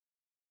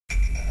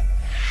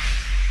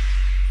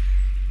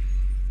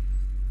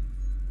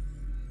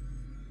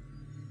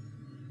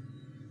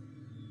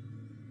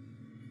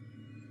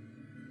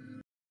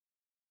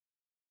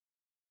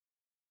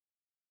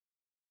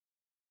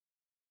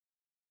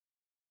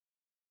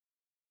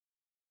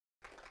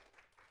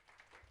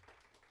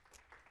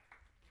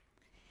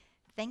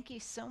Thank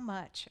you so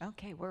much.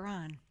 Okay, we're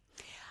on.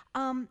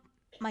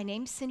 My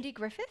name's Cindy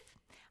Griffith.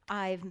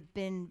 I've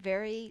been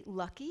very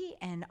lucky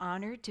and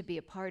honored to be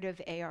a part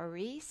of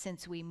A.R.E.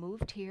 since we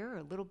moved here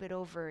a little bit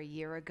over a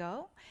year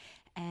ago.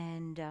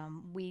 And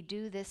we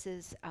do this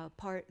as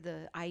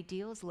the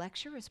Ideals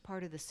lecture as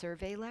part of the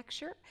survey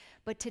lecture.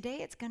 But today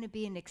it's going to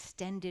be an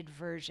extended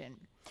version.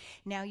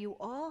 Now you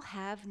all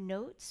have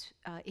notes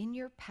in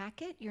your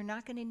packet. You're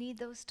not going to need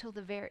those till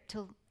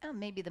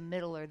maybe the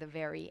middle or the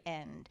very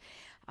end.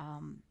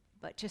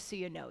 But just so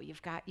you know,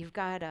 you've got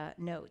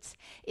notes.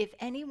 If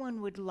anyone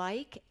would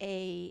like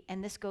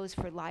and this goes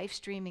for live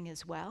streaming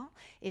as well,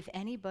 if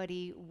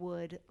anybody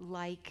would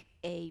like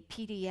a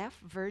PDF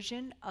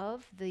version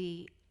of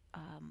the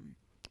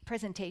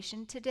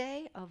presentation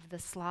today of the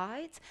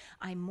slides,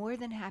 I'm more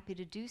than happy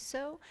to do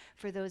so.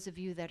 For those of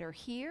you that are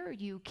here,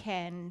 you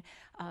can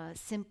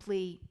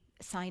simply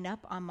sign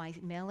up on my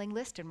mailing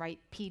list and write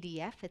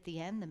PDF at the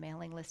end. The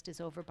mailing list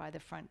is over by the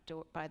front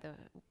door, by the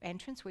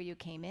entrance where you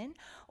came in.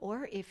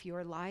 Or if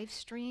you're live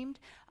streamed,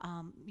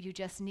 you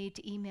just need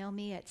to email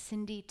me at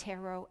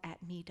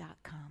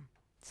cindytarot@me.com.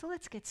 So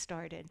let's get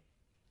started.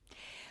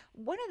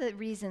 One of the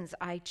reasons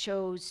I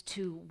chose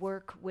to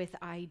work with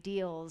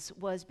ideals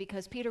was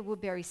because Peter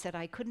Woodbury said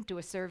I couldn't do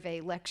a survey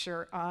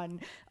lecture on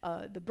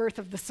the birth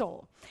of the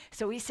soul.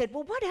 So he said,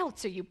 well, what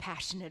else are you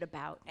passionate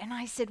about? And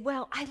I said,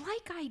 well, I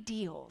like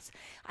ideals.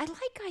 I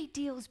like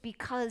ideals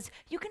because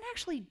you can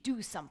actually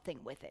do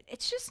something with it.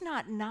 It's just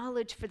not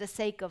knowledge for the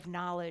sake of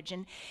knowledge.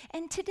 And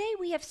today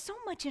we have so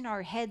much in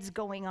our heads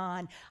going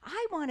on.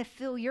 I want to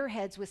fill your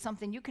heads with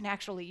something you can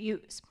actually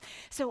use.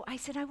 So I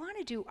said, I want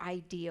to do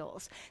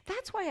ideals.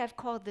 That's why I've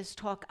called this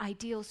talk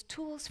Ideals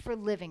Tools for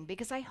Living,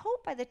 because I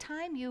hope by the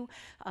time you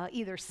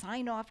either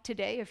sign off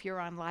today, if you're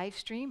on live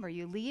stream, or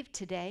you leave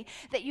today,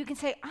 that you can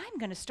say, I'm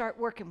going to start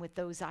working with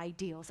those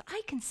ideals.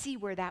 I can see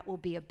where that will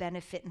be a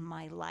benefit in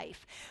my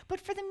life. But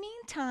for the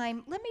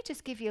meantime, let me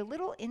just give you a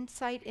little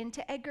insight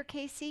into Edgar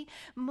Cayce.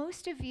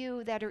 Most of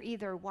you that are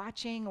either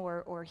watching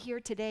or here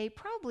today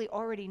probably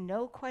already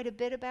know quite a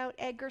bit about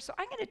Edgar, so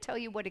I'm going to tell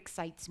you what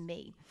excites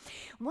me.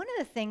 One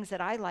of the things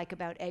that I like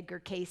about Edgar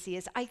Cayce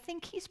is I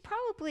think he's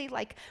probably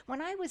like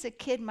when I was a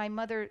kid, my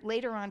mother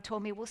later on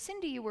told me, well,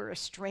 Cindy, you were a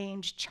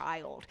strange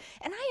child.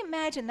 And I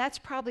imagine that's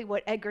probably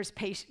what Edgar's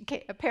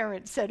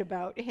parents said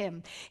about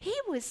him. He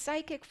was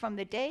psychic from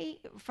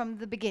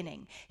the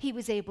beginning. He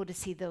was able to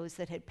see those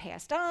that had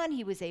passed on.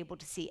 He was able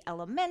to see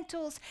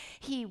elementals.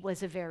 He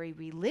was a very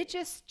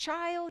religious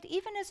child.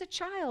 Even as a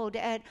child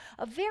at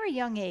a very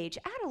young age,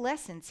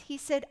 adolescence, he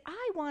said,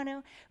 I want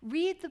to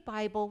read the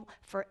Bible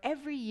for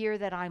every year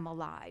that I'm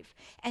alive.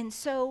 And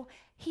so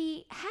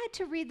he had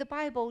to read the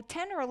Bible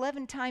 10 or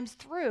 11 times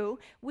through.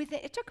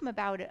 It took him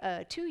about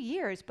 2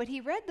 years, but he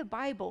read the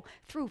Bible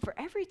through for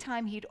every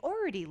time he'd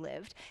already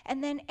lived.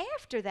 And then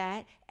after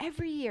that,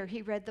 every year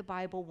he read the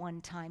Bible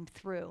one time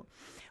through.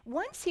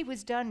 Once he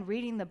was done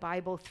reading the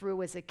Bible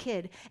through as a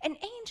kid, an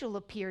angel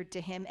appeared to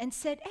him and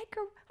said,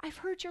 Edgar, I've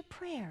heard your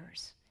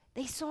prayers.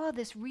 They saw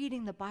this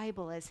reading the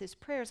Bible as his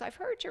prayers. I've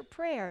heard your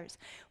prayers.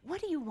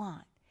 What do you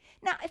want?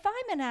 Now, if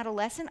I'm an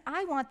adolescent,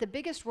 I want the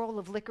biggest roll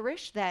of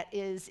licorice that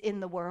is in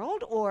the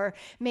world, or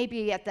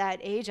maybe at that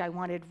age I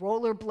wanted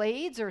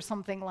rollerblades or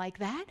something like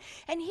that.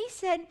 And he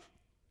said,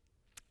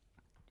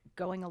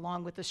 going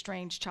along with the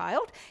strange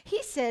child,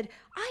 he said,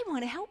 I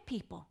want to help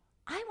people.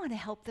 I want to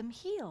help them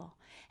heal.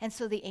 And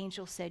so the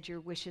angel said, your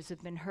wishes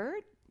have been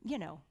heard,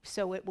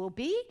 so it will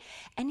be.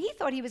 And he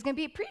thought he was going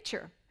to be a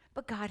preacher.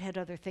 But God had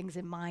other things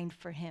in mind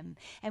for him.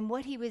 And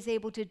what he was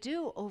able to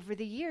do over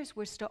the years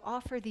was to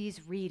offer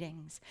these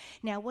readings.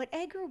 Now, what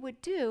Edgar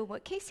would do,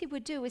 what Cayce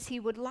would do, is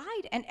he would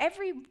lie, and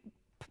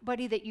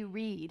everybody that you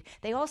read,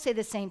 they all say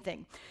the same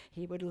thing.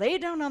 He would lay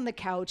down on the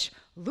couch,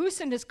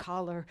 loosen his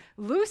collar,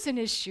 loosen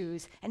his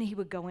shoes, and he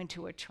would go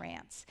into a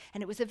trance.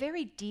 And it was a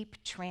very deep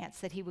trance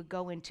that he would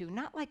go into,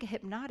 not like a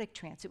hypnotic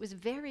trance. It was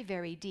very,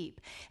 very deep.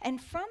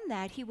 And from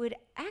that, he would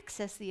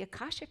access the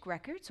Akashic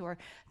records or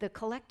the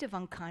collective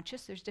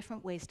unconscious. There's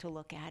different ways to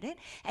look at it.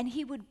 And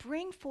he would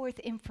bring forth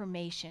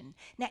information.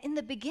 Now, in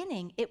the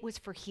beginning, it was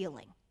for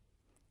healing.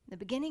 In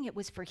the beginning, it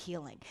was for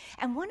healing.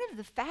 And one of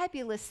the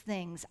fabulous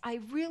things I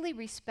really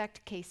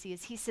respect Cayce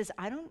is he says,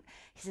 I'm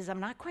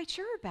not quite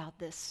sure about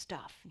this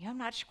stuff. I'm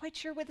not quite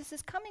sure where this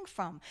is coming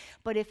from.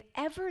 But if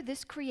ever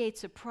this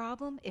creates a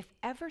problem, if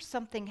ever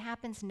something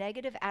happens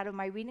negative out of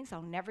my readings,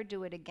 I'll never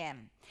do it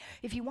again.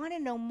 If you want to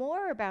know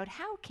more about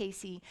how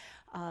Cayce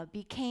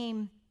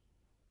became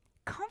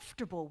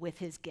comfortable with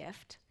his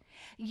gift,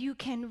 you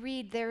can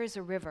read There Is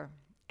a River.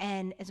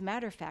 And as a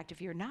matter of fact,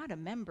 if you're not a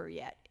member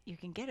yet, you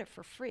can get it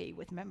for free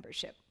with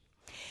membership.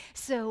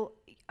 So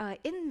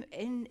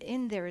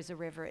in There Is a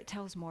River, it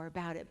tells more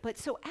about it. But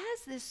so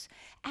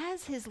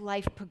as his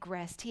life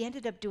progressed, he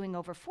ended up doing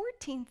over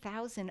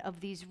 14,000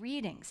 of these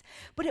readings.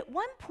 But at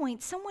one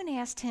point, someone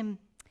asked him,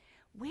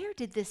 where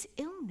did this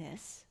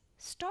illness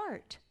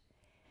start?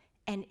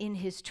 And in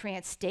his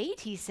trance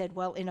state, he said,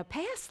 well, in a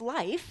past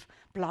life,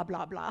 blah,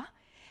 blah, blah.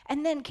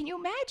 And then can you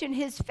imagine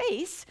his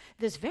face,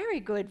 this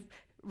very good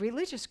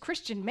religious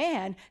Christian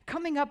man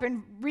coming up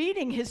and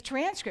reading his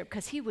transcript,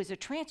 because he was a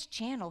trance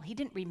channel. He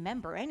didn't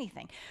remember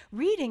anything.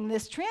 Reading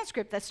this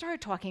transcript that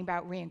started talking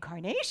about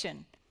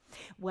reincarnation.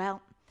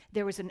 Well,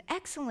 there was an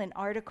excellent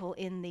article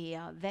in the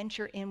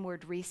Venture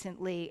Inward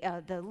recently,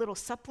 the little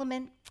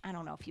supplement. I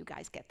don't know if you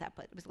guys get that,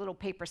 but it was a little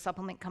paper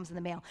supplement, comes in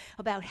the mail,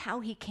 about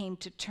how he came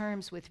to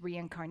terms with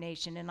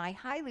reincarnation. And I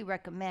highly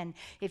recommend,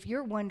 if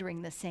you're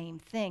wondering the same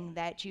thing,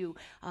 that you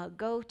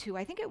go to,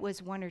 I think it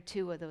was one or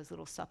two of those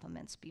little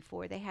supplements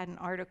before. They had an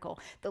article.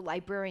 The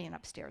librarian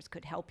upstairs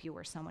could help you,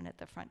 or someone at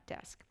the front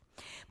desk.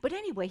 But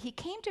anyway, he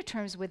came to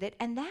terms with it,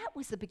 and that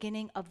was the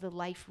beginning of the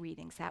life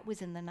readings. That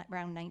was in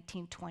around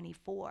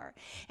 1924.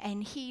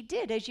 And he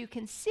did, as you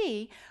can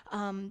see,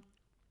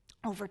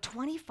 over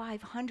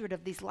 2,500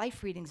 of these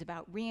life readings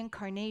about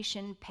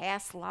reincarnation,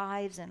 past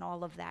lives, and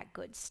all of that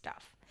good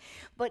stuff.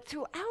 But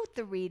throughout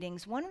the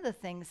readings, one of the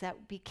things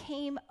that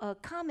became a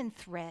common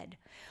thread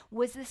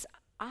was this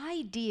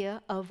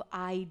idea of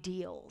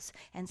ideals.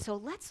 And so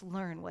let's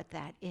learn what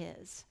that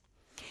is.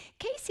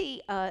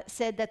 Cayce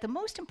said that the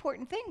most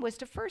important thing was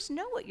to first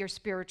know what your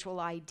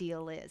spiritual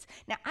ideal is.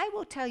 Now, I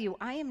will tell you,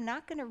 I am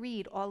not going to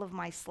read all of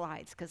my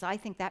slides, because I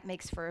think that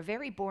makes for a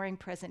very boring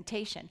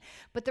presentation.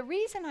 But the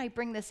reason I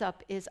bring this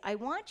up is I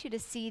want you to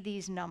see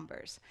these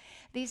numbers.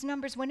 These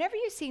numbers, whenever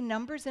you see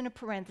numbers in a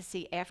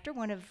parenthesis after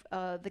one of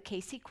the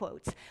Cayce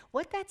quotes,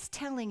 what that's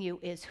telling you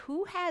is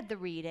who had the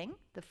reading,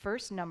 the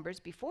first numbers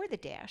before the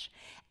dash,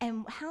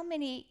 and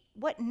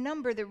what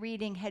number the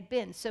reading had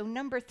been. So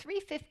number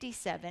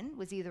 357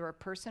 was either a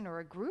person or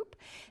a group.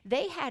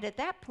 They had, at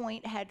that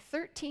point, had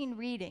 13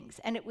 readings,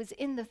 and it was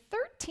in the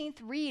 13th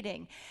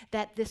reading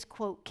that this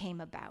quote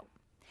came about.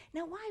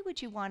 Now, why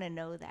would you want to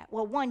know that?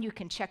 Well, one, you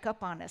can check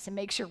up on us and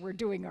make sure we're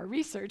doing our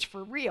research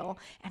for real,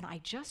 and I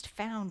just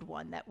found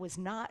one that was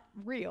not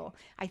real.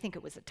 I think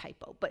it was a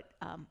typo, but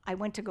I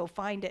went to go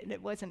find it,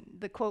 and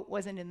the quote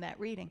wasn't in that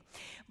reading.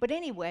 But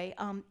anyway,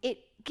 it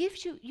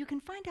gives you can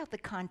find out the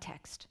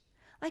context.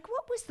 Like,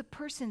 what was the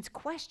person's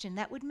question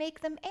that would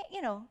make them,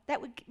 that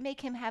would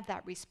make him have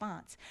that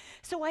response?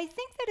 So I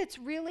think that it's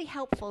really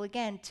helpful,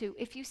 again,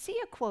 if you see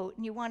a quote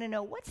and you want to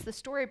know what's the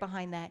story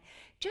behind that,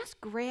 just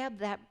grab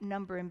that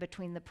number in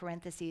between the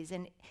parentheses.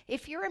 And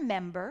if you're a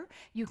member,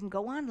 you can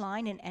go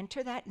online and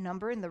enter that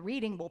number, and the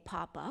reading will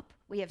pop up.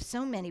 We have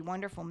so many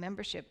wonderful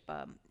membership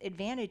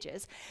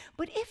advantages.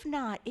 But if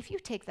not, if you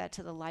take that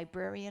to the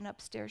librarian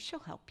upstairs, she'll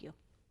help you.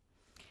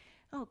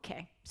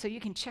 Okay, so you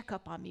can check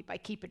up on me by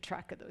keeping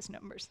track of those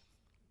numbers.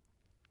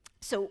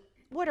 So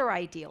what are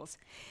ideals?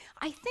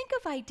 I think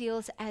of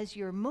ideals as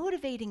your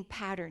motivating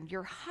pattern,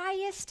 your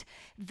highest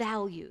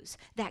values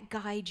that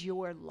guide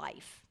your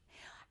life.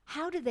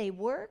 How do they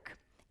work?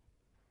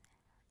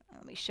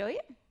 Let me show you.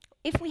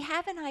 If we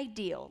have an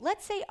ideal,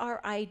 let's say our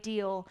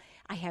ideal,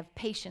 I have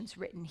patience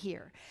written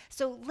here.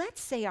 So let's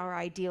say our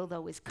ideal,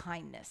 though, is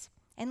kindness.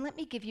 And let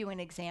me give you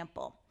an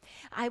example.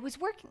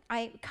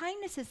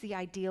 Kindness is the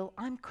ideal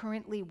I'm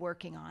currently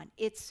working on.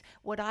 It's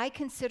what I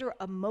consider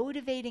a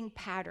motivating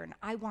pattern.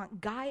 I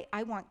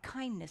want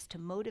kindness to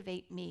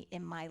motivate me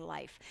in my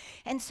life.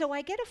 And so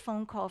I get a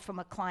phone call from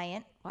a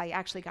client. I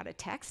actually got a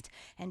text,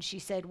 and she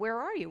said, "Where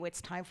are you?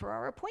 It's time for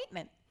our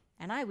appointment."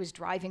 And I was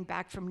driving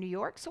back from New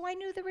York, so I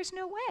knew there was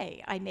no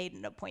way I made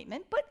an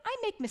appointment. But I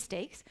make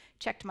mistakes.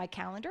 Checked my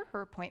calendar,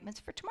 her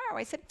appointment's for tomorrow.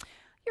 I said,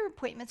 "Your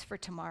appointment's for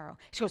tomorrow."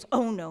 She goes,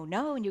 "Oh,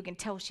 no." And you can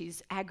tell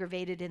she's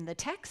aggravated in the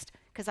text,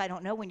 because I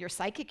don't know, when you're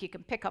psychic, you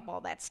can pick up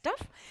all that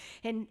stuff.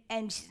 And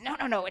she says,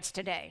 no, it's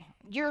today.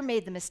 You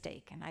made the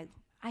mistake. And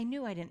I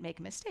knew I didn't make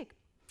a mistake.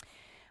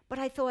 But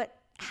I thought,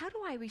 how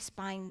do I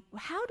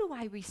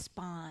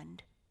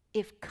respond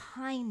if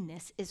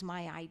kindness is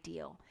my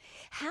ideal?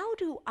 How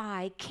do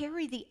I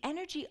carry the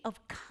energy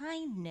of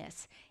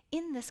kindness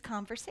in this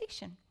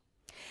conversation?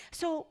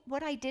 So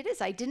what I did is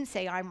I didn't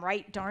say, "I'm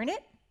right, darn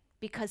it,"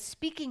 because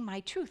speaking my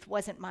truth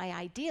wasn't my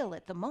ideal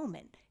at the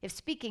moment. If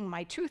speaking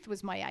my truth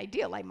was my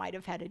ideal, I might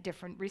have had a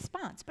different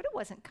response, but it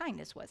wasn't.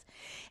 Kindness was.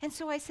 And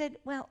so I said,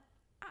 "Well,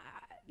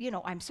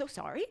 I'm so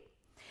sorry,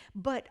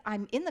 but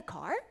I'm in the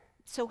car,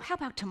 so how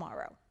about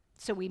tomorrow?"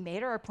 So we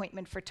made our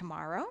appointment for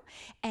tomorrow,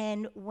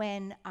 and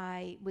when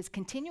I was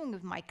continuing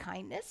with my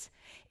kindness,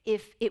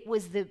 if it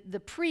was the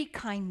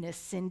pre-kindness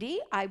Cindy,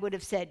 I would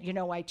have said,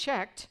 "I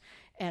checked,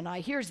 and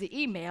here's the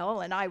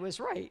email, and I was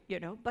right,"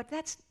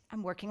 but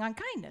I'm working on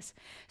kindness.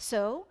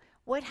 So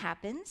what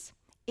happens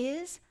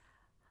is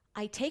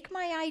I take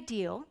my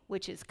ideal,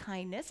 which is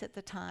kindness at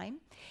the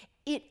time.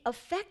 It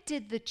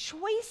affected the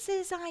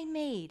choices I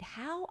made,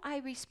 how I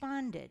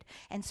responded.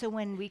 And so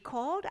when we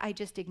called, I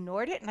just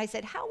ignored it, and I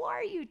said, "How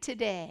are you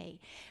today?"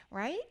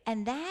 Right?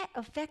 And that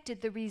affected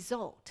the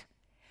result.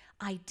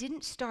 I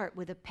didn't start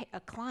with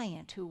a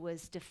client who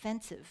was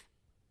defensive.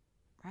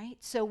 Right?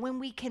 So when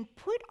we can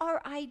put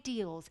our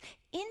ideals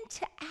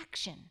into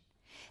action,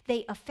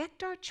 they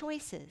affect our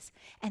choices,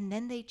 and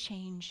then they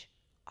change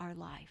our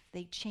life.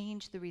 They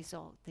change the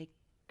result.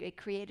 They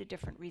create a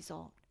different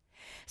result.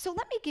 So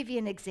let me give you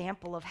an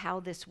example of how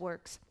this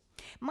works.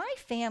 My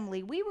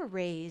family, we were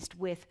raised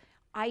with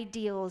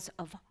ideals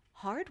of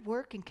hard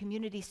work, and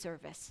community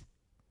service.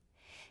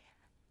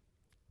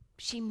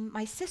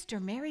 My sister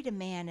married a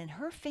man, and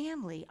her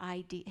family,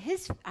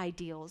 his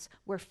ideals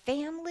were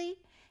family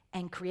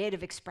and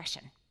creative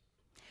expression.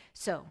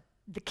 So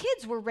the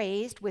kids were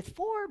raised with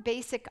four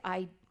basic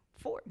ideals: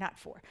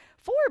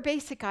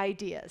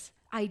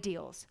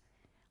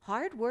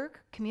 hard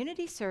work,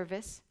 community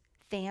service,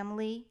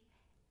 family,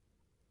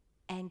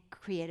 and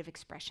creative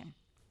expression.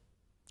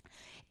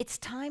 It's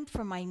time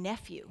for my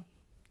nephew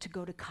to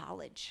go to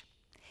college,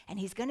 and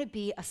he's going to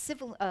be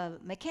a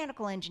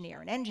mechanical engineer,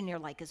 an engineer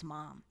like his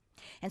mom.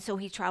 And so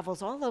he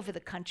travels all over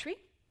the country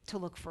to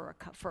look for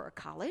a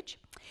college,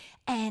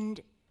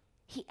 and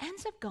he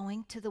ends up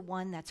going to the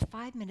one that's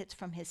 5 minutes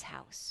from his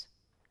house.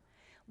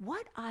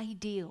 What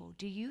ideal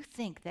do you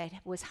think that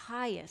was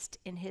highest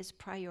in his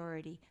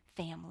priority?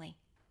 Family.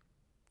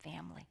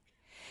 Family.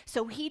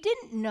 So he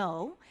didn't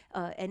know,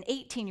 an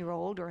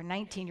 18-year-old or a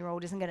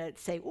 19-year-old isn't going to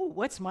say, "Ooh,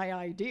 what's my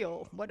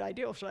ideal? What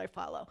ideal should I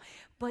follow?"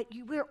 But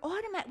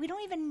we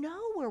don't even know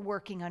we're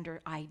working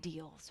under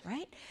ideals,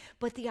 right?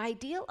 But the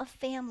ideal of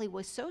family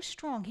was so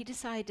strong, he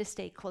decided to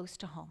stay close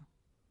to home.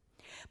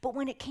 But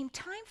when it came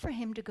time for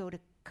him to go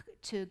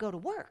to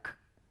work,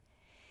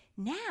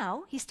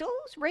 now he still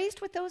was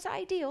raised with those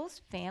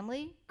ideals: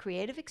 family,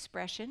 creative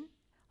expression,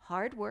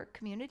 hard work,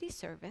 community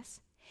service.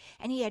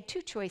 And he had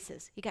two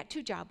choices. He got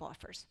two job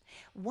offers.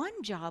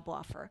 One job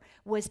offer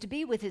was to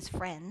be with his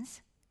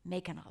friends,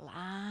 making a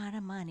lot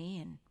of money,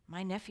 and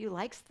my nephew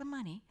likes the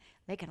money,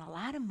 making a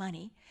lot of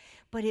money,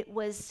 but it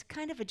was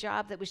kind of a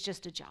job that was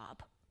just a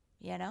job,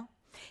 you know?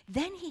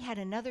 Then he had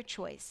another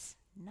choice: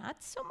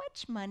 not so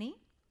much money,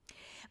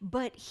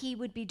 but he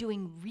would be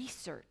doing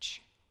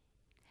research,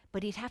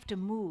 but he'd have to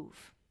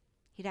move.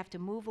 He'd have to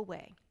move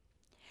away.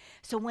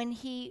 So when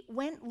he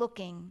went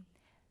looking,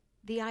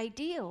 the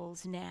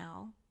ideals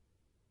now: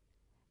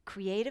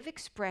 creative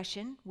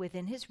expression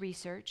within his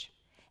research,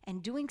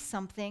 and doing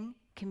something,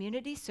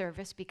 community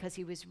service, because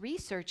he was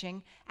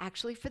researching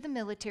actually for the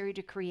military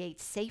to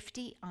create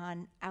safety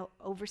on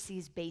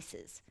overseas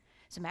bases.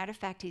 As a matter of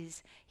fact,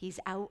 he's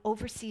out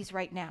overseas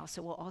right now,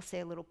 so we'll all say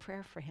a little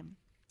prayer for him.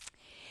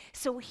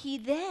 So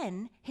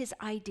his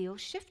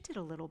ideals shifted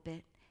a little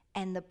bit,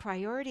 and the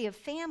priority of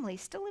family,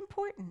 still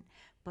important,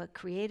 but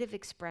creative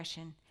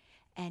expression,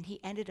 and he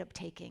ended up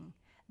taking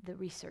the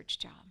research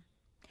job.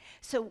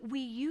 So we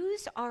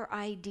use our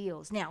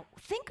ideals. Now,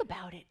 think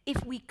about it.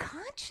 If we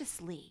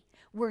consciously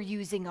were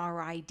using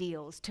our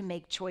ideals to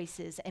make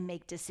choices and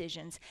make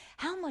decisions,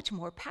 how much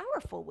more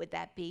powerful would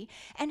that be?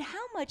 And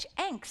how much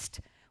angst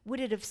would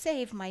it have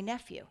saved my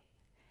nephew?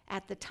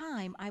 At the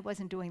time, I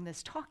wasn't doing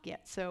this talk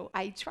yet, so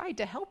I tried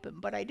to help him,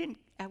 but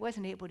I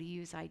wasn't able to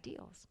use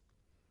ideals.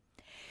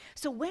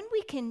 So when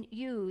we can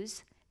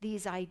use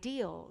these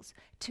ideals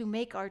to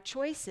make our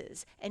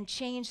choices and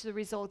change the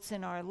results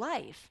in our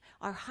life,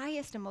 our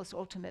highest and most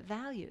ultimate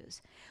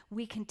values,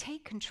 we can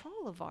take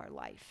control of our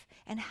life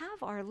and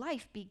have our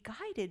life be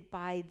guided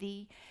by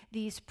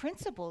these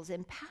principles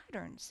and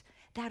patterns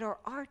that are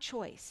our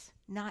choice,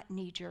 not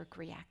knee-jerk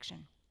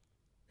reaction.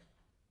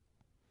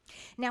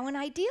 Now, an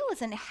ideal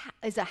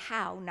is a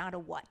how, not a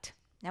what.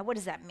 Now, what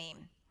does that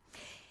mean?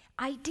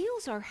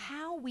 Ideals are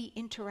how we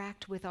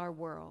interact with our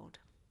world,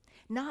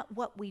 not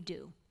what we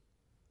do.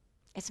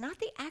 It's not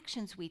the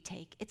actions we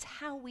take, it's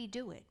how we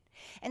do it.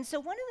 And so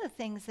one of the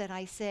things that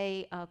I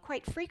say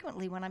quite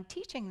frequently when I'm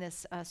teaching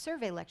this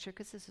survey lecture,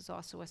 because this is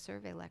also a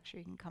survey lecture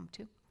you can come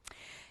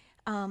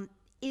to,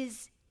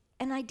 is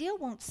an ideal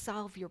won't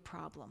solve your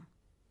problem.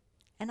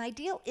 An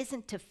ideal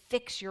isn't to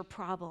fix your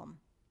problem.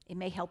 It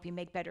may help you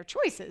make better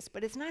choices,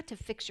 but it's not to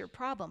fix your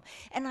problem.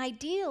 An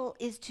ideal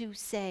is to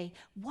say,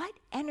 what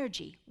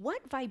energy,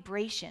 what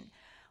vibration,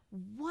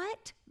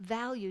 what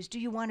values do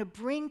you want to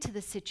bring to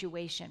the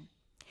situation?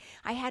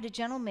 I had a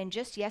gentleman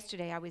just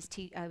yesterday, I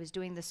was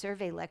doing the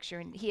survey lecture,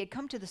 and he had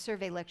come to the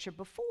survey lecture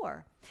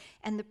before.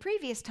 And the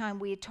previous time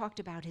we had talked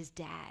about his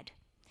dad.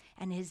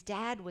 And his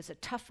dad was a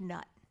tough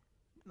nut.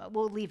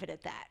 We'll leave it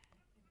at that,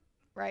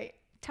 right?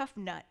 Tough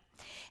nut.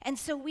 And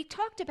so we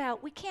talked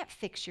about, we can't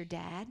fix your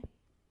dad.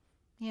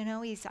 You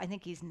know, I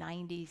think he's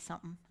 90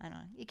 something, I don't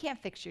know. You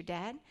can't fix your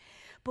dad.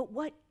 But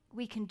what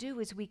we can do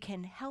is we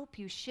can help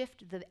you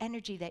shift the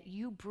energy that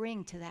you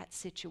bring to that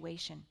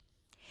situation.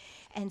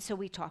 And so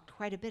we talked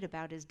quite a bit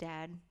about his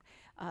dad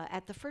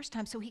at the first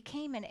time. So he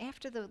came, and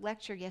after the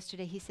lecture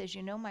yesterday, he says,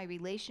 you know, my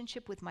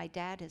relationship with my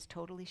dad has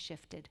totally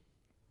shifted.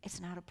 It's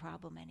not a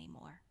problem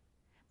anymore.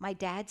 My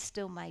dad's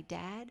still my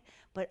dad,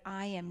 but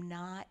I am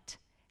not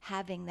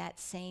having that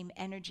same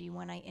energy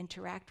when I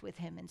interact with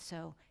him, and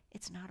so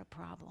it's not a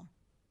problem.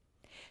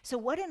 So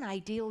what an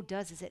ideal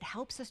does is it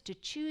helps us to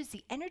choose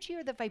the energy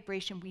or the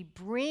vibration we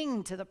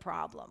bring to the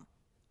problem,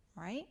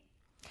 right?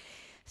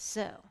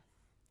 So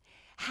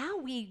how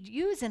we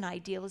use an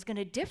ideal is going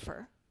to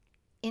differ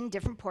in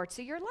different parts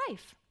of your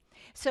life.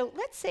 So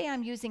let's say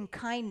I'm using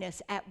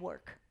kindness at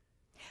work.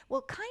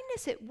 Well,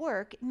 kindness at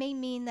work may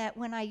mean that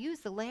when I use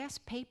the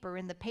last paper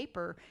in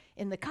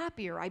the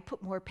copier, I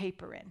put more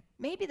paper in.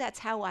 Maybe that's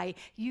how I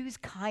use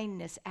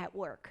kindness at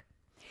work.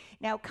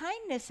 Now,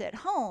 kindness at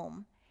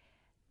home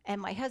And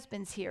my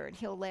husband's here, and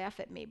he'll laugh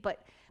at me.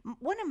 But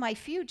one of my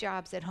few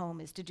jobs at home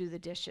is to do the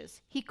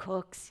dishes. He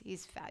cooks.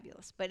 He's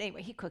fabulous. But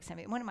anyway, he cooks.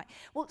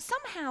 Well,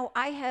 somehow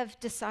I have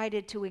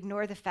decided to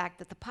ignore the fact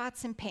that the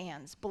pots and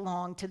pans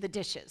belong to the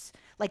dishes.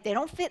 Like they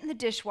don't fit in the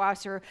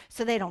dishwasher,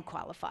 so they don't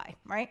qualify,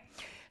 right?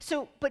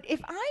 So, but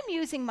if I'm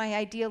using my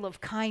ideal of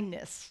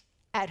kindness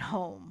at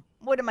home,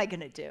 what am I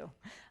going to do?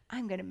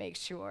 I'm going to make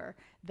sure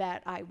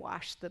that I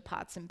wash the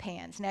pots and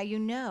pans. Now, you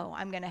know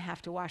I'm going to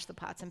have to wash the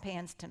pots and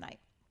pans tonight.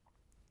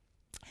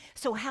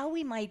 So how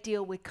we might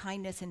deal with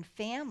kindness in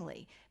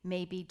family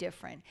may be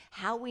different.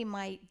 How we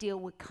might deal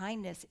with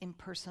kindness in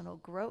personal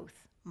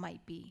growth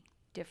might be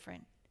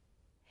different.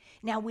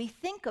 Now we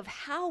think of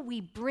how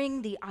we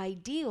bring the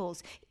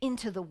ideals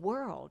into the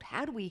world.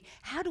 How do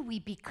we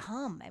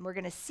become? And we're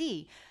going to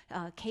see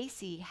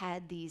Cayce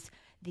had these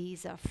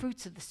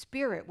fruits of the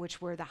Spirit, which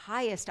were the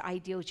highest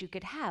ideals you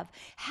could have.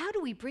 How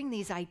do we bring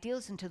these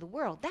ideals into the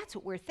world? That's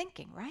what we're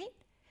thinking, right?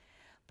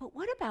 But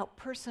what about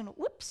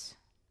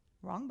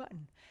wrong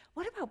button.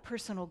 What about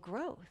personal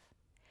growth?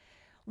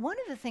 One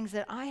of the things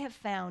that I have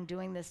found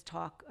doing this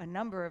talk a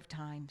number of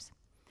times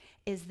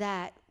is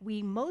that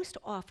we most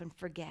often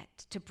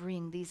forget to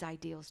bring these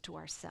ideals to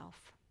ourselves.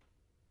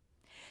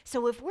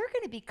 So if we're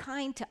going to be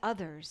kind to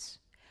others,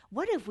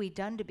 what have we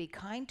done to be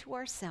kind to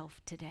ourselves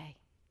today?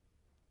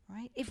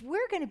 Right? If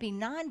we're going to be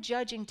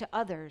non-judging to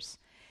others,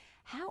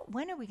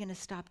 when are we going to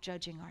stop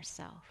judging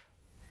ourselves?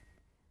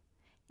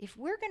 If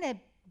we're going to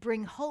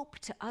bring hope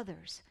to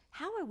others,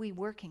 how are we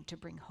working to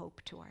bring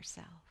hope to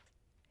ourselves?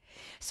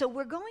 So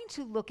we're going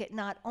to look at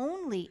not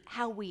only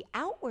how we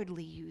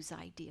outwardly use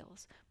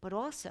ideals, but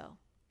also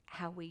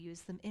how we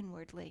use them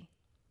inwardly.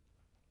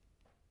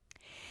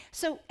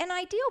 So an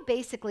ideal,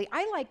 basically,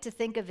 I like to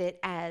think of it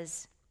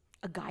as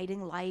a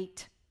guiding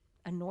light,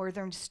 a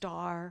northern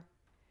star,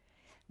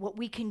 what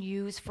we can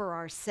use for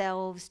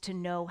ourselves to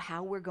know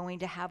how we're going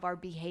to have our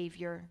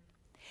behavior.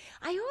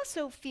 I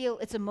also feel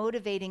it's a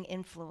motivating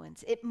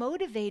influence. It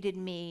motivated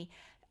me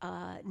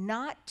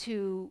not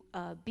to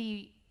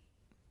be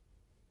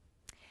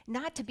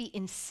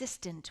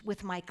insistent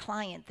with my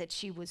client that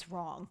she was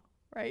wrong,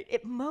 right?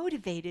 It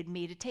motivated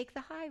me to take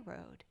the high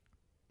road.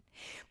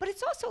 But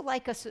it's also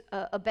like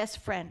a best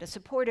friend, a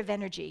supportive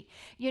energy.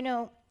 You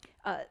know,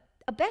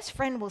 a best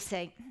friend will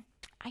say,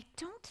 I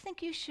don't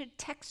think you should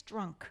text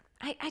drunk.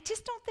 I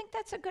just don't think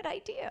that's a good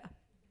idea.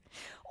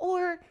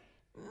 Or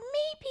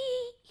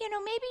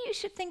maybe you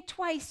should think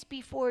twice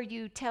before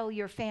you tell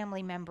your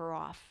family member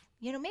off.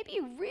 You know, maybe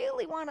you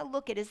really want to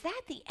look at, is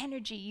that the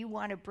energy you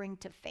want to bring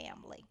to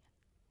family?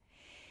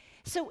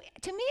 So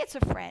to me, it's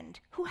a friend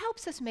who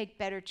helps us make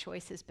better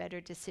choices,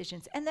 better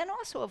decisions. And then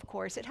also, of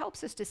course, it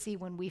helps us to see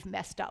when we've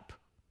messed up,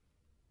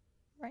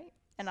 right?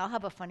 And I'll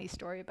have a funny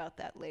story about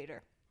that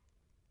later.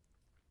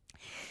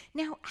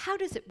 Now, how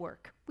does it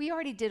work? We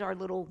already did our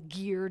little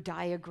gear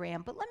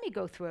diagram, but let me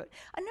go through it.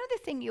 Another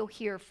thing you'll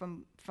hear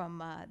from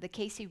the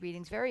Cayce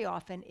readings very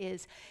often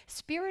is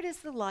spirit is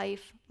the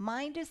life,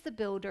 mind is the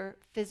builder,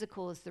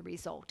 physical is the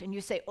result. And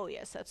you say, oh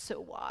yes, that's so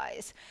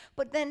wise.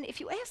 But then if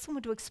you ask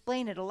someone to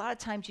explain it, a lot of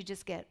times you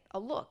just get a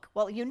look.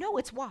 Well, you know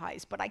it's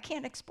wise, but I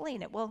can't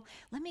explain it. Well,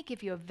 let me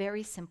give you a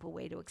very simple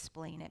way to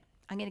explain it.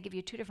 I'm going to give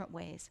you two different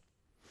ways.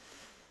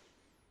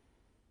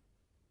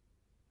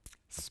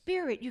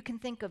 Spirit, you can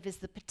think of as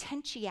the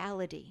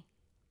potentiality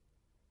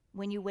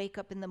when you wake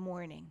up in the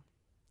morning.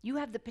 You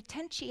have the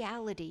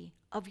potentiality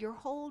of your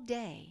whole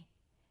day.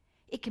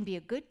 It can be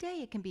a good day,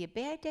 it can be a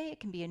bad day, it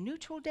can be a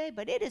neutral day,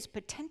 but it is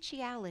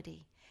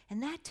potentiality.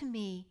 And that, to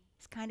me,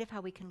 is kind of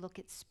how we can look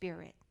at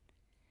spirit.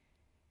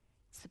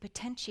 It's the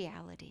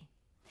potentiality.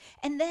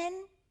 And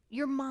then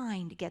your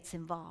mind gets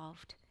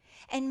involved.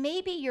 And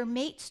maybe your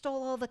mate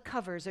stole all the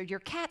covers, or your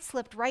cat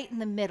slipped right in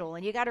the middle,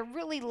 and you got a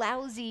really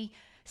lousy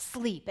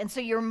sleep. And so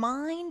your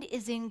mind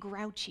is in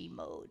grouchy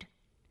mode.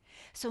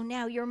 So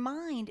now your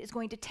mind is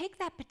going to take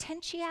that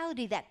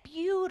potentiality, that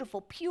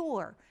beautiful,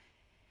 pure,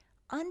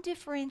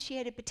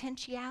 undifferentiated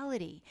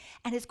potentiality,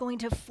 and is going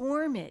to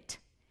form it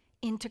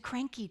into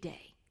cranky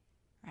day,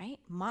 right?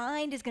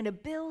 Mind is going to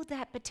build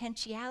that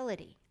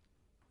potentiality.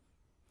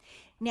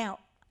 Now,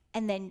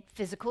 and then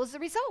physical is the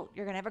result.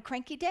 You're going to have a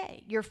cranky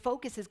day. Your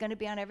focus is going to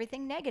be on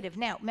everything negative.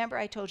 Now, remember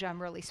I told you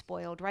I'm really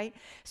spoiled, right?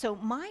 So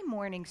my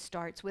morning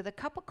starts with a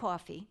cup of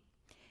coffee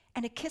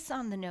and a kiss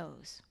on the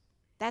nose.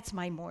 That's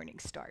my morning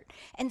start.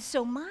 And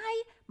so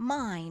my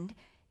mind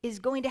is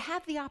going to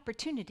have the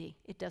opportunity.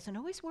 It doesn't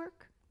always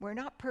work. We're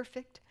not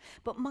perfect.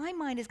 But my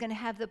mind is going to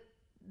have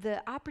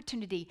the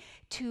opportunity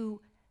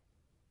to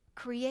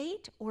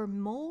create or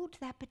mold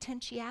that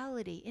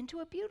potentiality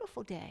into a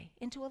beautiful day,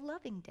 into a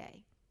loving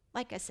day.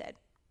 Like I said,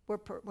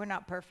 we're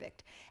not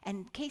perfect.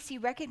 And Cayce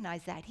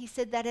recognized that. He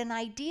said that an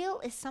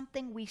ideal is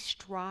something we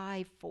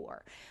strive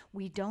for.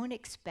 We don't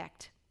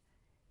expect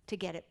to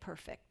get it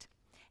perfect.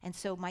 And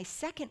so my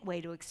second way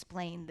to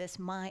explain this,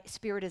 my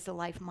spirit is the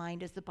life,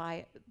 mind is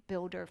the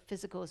builder,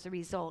 physical is the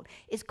result,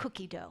 is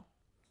cookie dough.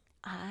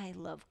 I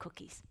love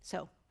cookies.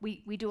 So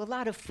We do a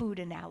lot of food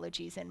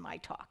analogies in my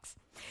talks.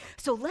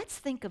 So let's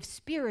think of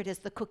spirit as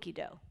the cookie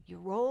dough. You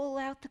roll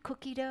out the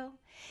cookie dough,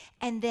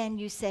 and then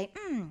you say,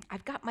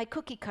 I've got my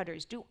cookie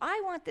cutters. Do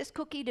I want this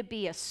cookie to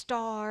be a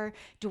star?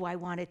 Do I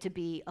want it to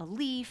be a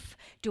leaf?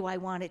 I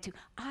want it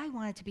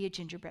to be a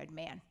gingerbread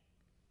man.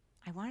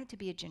 I want it to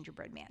be a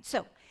gingerbread man.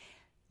 So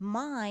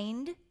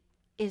mind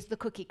is the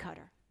cookie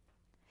cutter.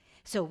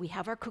 So we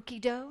have our cookie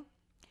dough.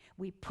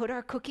 We put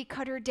our cookie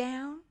cutter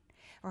down,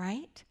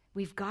 right?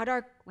 We've got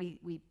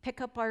we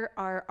pick up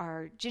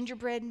our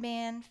gingerbread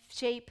man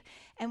shape,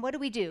 and what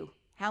do?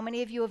 How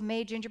many of you have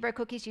made gingerbread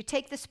cookies? You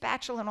take the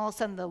spatula and all of a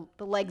sudden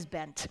the leg's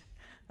bent,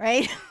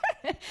 right?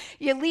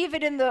 You leave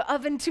it in the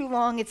oven too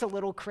long, it's a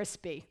little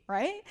crispy,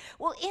 right?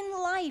 Well, in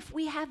life,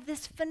 we have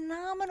this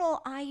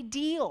phenomenal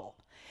ideal.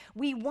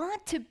 We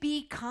want to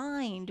be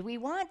kind, we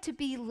want to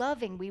be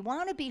loving, we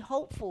want to be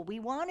hopeful, we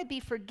want to be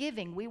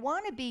forgiving, we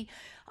want to be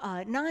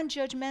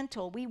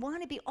non-judgmental, we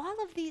want to be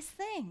all of these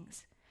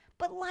things.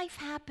 But life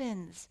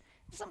happens.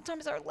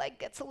 Sometimes our leg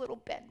gets a little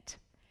bent.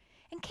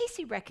 And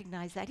Cayce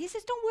recognized that. He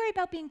says, don't worry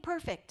about being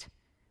perfect.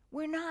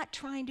 We're not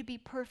trying to be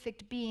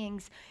perfect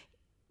beings.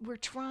 We're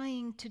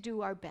trying to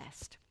do our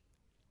best.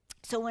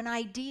 So an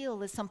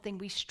ideal is something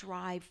we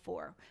strive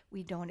for.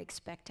 We don't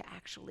expect to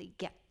actually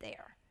get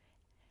there.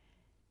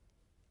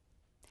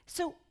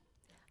 So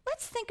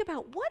let's think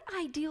about, what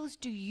ideals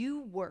do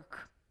you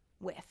work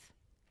with?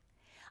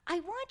 I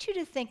want you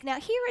to think, now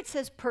here it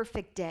says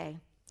perfect day.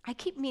 I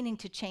keep meaning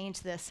to change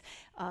this,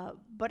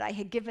 but I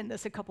had given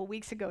this a couple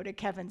weeks ago to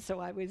Kevin,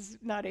 so I was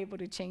not able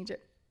to change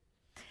it.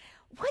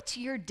 What's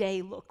your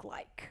day look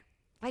like?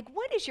 Like,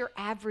 what is your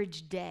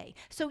average day?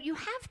 So you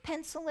have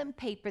pencil and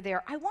paper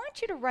there. I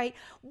want you to write,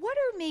 what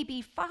are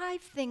maybe 5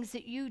 things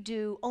that you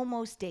do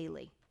almost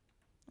daily?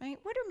 Right?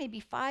 What are maybe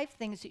 5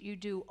 things that you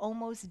do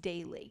almost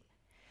daily?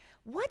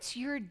 What's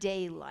your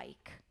day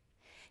like?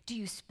 Do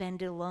you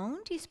spend it alone?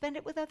 Do you spend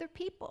it with other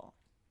people?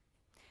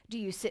 Do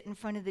you sit in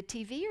front of the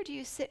TV, or do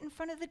you sit in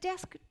front of the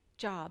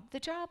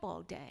job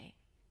all day?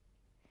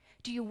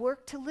 Do you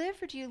work to live,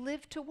 or do you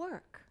live to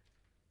work?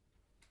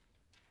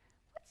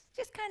 Let's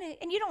just kind of,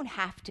 and you don't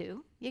have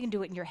to. You can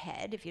do it in your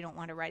head if you don't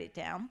want to write it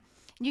down.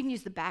 You can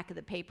use the back of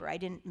the paper. I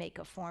didn't make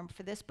a form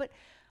for this, but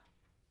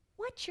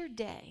what's your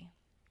day?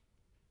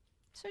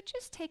 So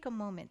just take a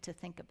moment to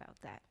think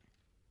about that.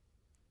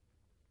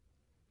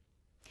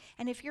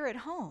 And if you're at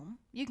home,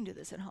 you can do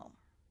this at home.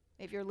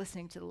 If you're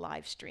listening to the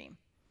live stream,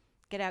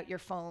 get out your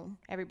phone.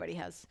 Everybody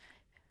has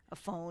a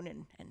phone,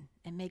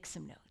 and make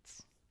some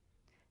notes.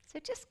 So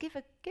just give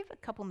a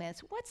couple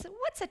minutes.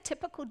 What's a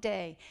typical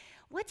day?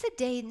 What's a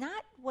day,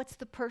 not what's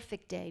the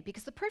perfect day,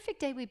 because the perfect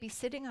day we'd be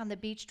sitting on the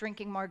beach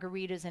drinking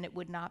margaritas and it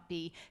would not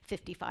be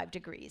 55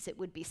 degrees. It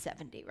would be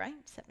 70, right?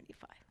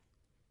 75.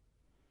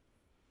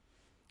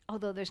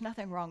 Although there's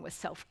nothing wrong with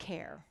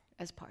self-care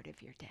as part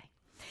of your day.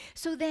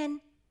 So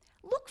then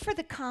look for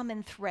the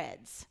common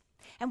threads.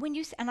 And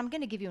and I'm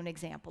going to give you an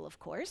example, of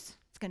course.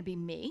 It's going to be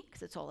me,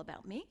 because it's all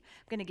about me.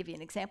 I'm going to give you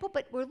an example,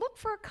 but we'll look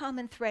for a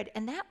common thread,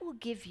 and that will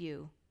give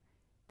you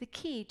the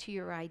key to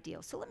your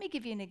ideal. So let me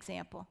give you an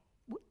example.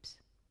 Whoops.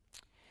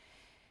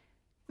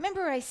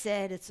 Remember I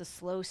said it's a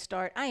slow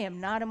start. I am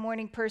not a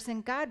morning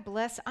person. God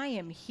bless. I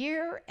am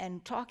here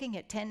and talking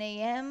at 10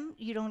 a.m.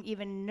 You don't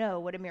even know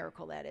what a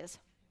miracle that is.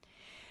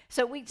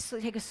 So we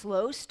take a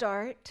slow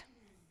start.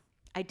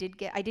 I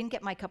didn't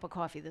get my cup of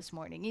coffee this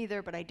morning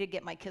either, but I did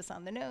get my kiss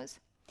on the nose.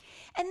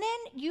 And then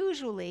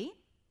usually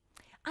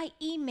I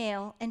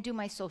email and do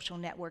my social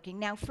networking.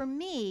 Now for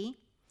me,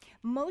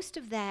 most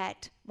of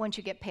that, once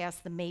you get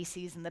past the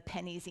Macy's and the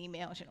Penny's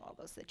emails, all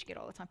those that you get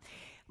all the time,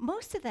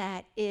 most of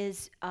that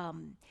is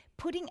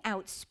putting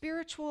out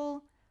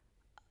spiritual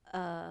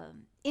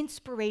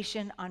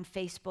inspiration on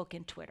Facebook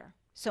and Twitter.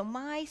 So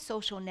my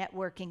social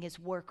networking is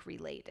work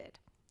related.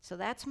 So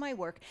that's my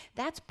work.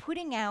 That's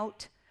putting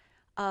out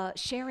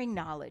sharing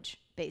knowledge,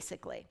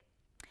 basically.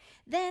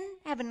 Then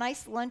have a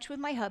nice lunch with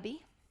my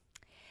hubby.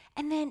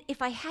 And then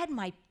if I had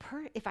my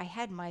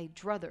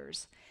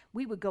druthers,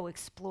 we would go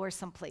explore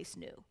someplace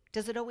new.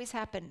 Does it always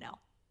happen? No.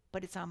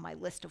 But it's on my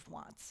list of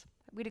wants.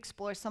 We'd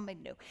explore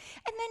something new.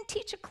 And then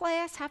teach a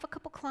class, have a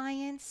couple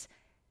clients.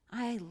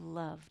 I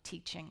love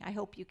teaching. I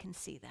hope you can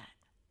see that.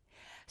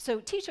 So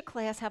teach a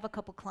class, have a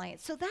couple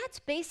clients. So that's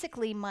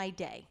basically my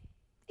day.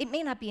 It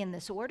may not be in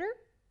this order.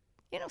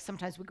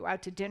 Sometimes we go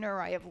out to dinner,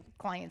 or I have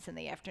clients in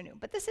the afternoon,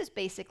 but this is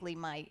basically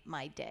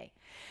my day.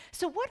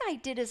 So what I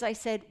did is I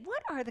said,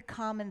 what are the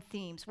common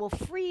themes? Well,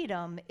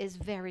 freedom is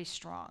very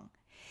strong.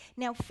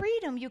 Now,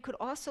 freedom you could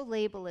also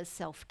label as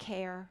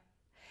self-care.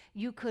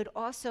 You could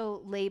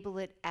also label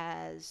it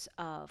as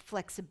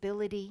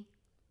flexibility.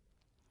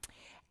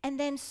 And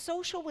then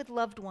social with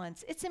loved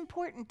ones. It's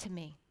important to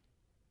me.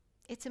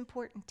 It's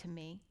important to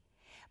me.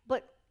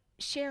 But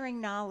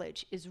sharing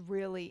knowledge is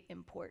really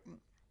important.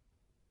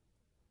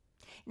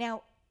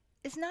 Now,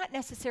 it's not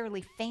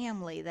necessarily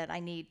family that I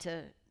need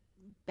to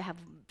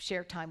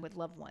share time with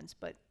loved ones,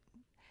 but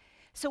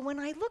so when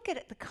I look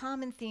at the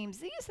common themes,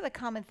 these are the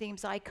common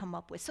themes I come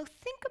up with. So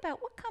think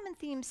about, what common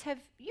themes have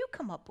you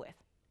come up with?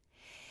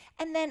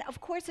 And then, of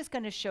course, it's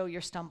going to show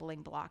your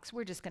stumbling blocks.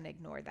 We're just going to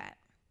ignore that.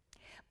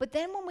 But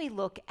then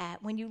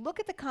when you look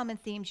at the common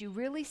themes, you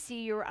really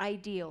see your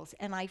ideals.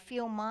 And I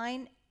feel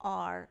mine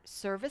are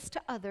service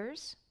to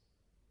others.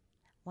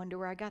 Wonder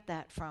where I got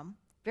that from.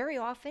 Very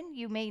often,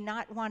 you may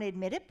not want to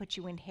admit it, but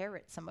you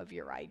inherit some of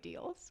your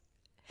ideals.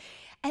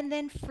 And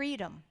then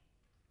freedom.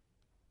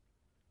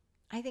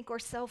 I think, or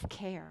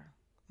self-care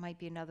might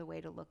be another way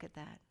to look at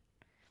that.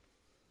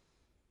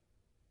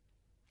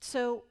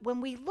 So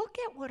when we look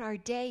at what our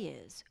day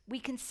is, we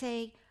can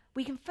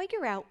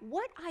figure out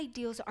what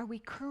ideals are we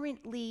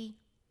currently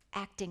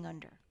acting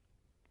under.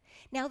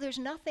 Now, there's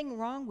nothing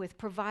wrong with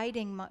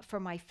providing for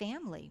my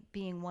family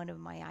being one of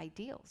my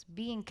ideals,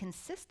 being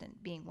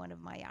consistent being one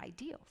of my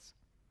ideals.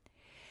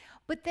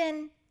 But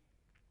then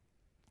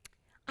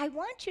I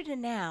want you to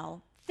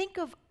now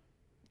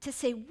to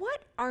say,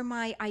 what are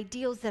my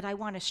ideals that I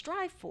want to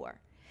strive for?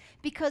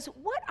 Because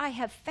what I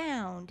have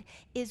found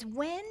is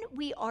when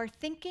we are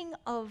thinking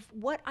of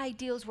what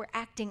ideals we're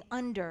acting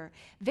under,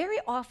 very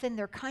often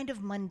they're kind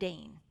of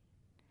mundane,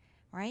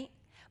 right?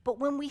 But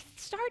when we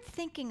start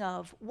thinking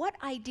of what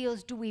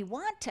ideals do we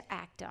want to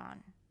act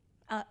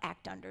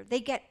under, they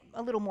get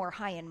a little more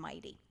high and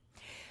mighty.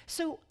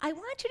 So I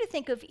want you to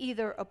think of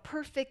either a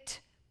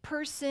perfect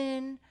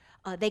person.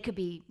 They could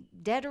be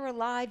dead or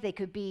alive. They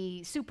could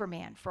be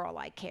Superman, for all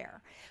I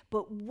care.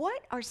 But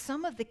what are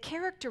some of the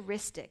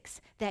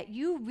characteristics that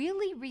you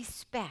really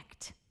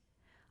respect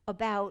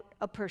about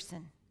a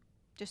person?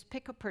 Just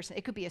pick a person.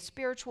 It could be a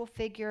spiritual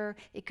figure.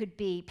 It could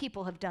be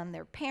people have done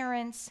their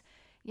parents,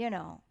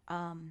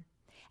 and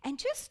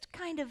just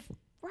kind of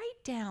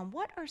write down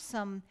what are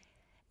some,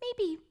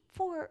 maybe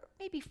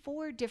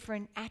four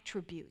different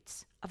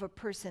attributes of a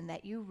person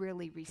that you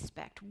really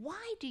respect.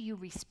 Why do you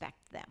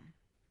respect them?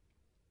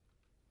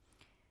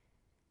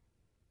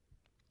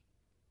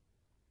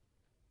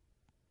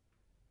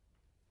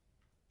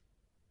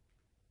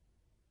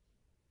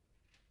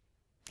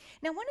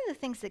 Now, one of the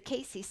things that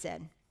Cayce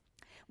said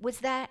was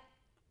that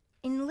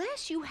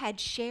unless you had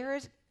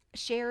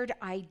shared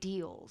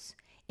ideals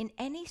in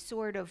any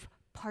sort of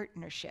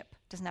partnership,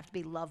 doesn't have to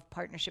be love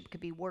partnership, it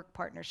could be work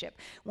partnership.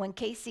 When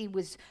Cayce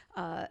was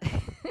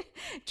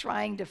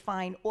trying to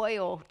find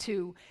oil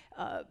to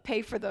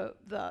pay for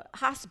the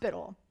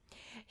hospital,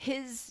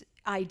 his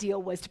ideal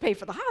was to pay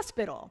for the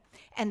hospital.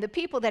 And the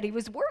people that he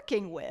was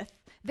working with,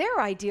 their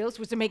ideals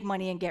was to make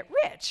money and get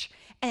rich.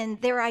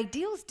 And their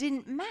ideals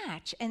didn't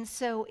match. And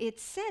so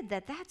it's said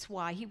that that's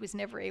why he was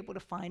never able to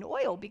find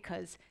oil,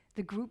 because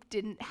the group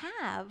didn't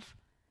have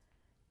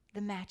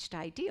the matched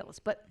ideals.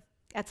 But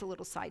that's a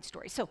little side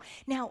story. So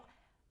now,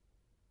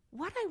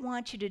 what I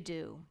want you to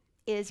do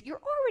is, you're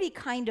already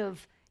kind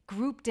of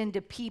grouped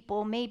into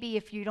people. Maybe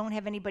if you don't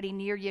have anybody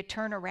near you,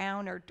 turn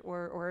around,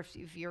 or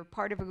if you're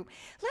part of a group.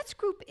 Let's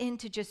group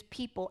into just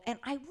people. And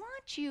I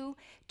want you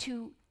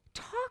to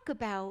talk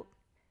about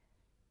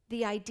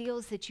the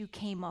ideals that you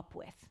came up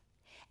with.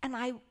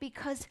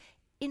 Because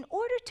in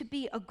order to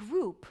be a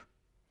group,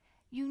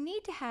 you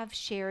need to have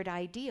shared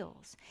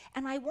ideals.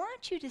 And I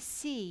want you to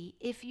see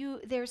if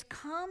there's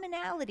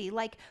commonality,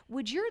 like,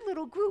 would your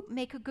little group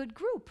make a good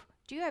group?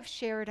 Do you have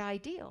shared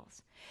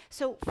ideals?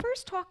 So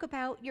first talk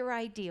about your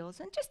ideals,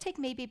 and just take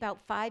maybe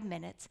about 5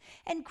 minutes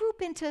and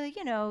group into,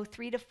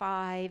 3 to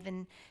 5.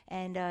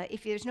 And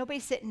if there's nobody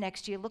sitting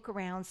next to you, look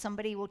around,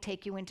 somebody will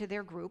take you into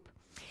their group.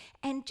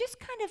 And just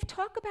kind of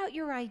talk about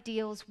your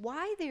ideals,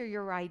 why they're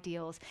your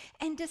ideals,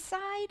 and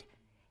decide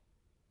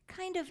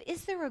kind of,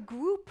 is there a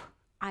group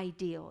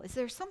ideal? Is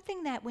there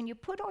something that when you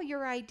put all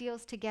your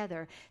ideals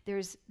together,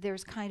 there's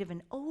kind of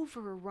an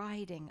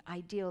overriding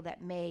ideal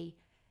that may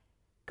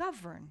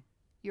govern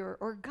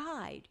or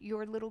guide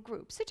your little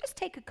group? So just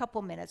take a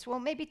couple minutes. Well,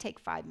 maybe take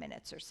 5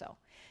 minutes or so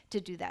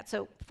to do that.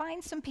 So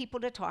find some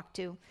people to talk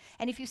to.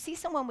 And if you see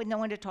someone with no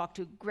one to talk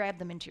to, grab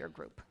them into your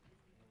group.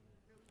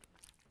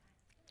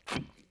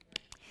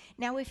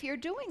 Now, if you're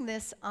doing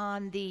this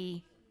on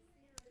the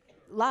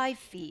live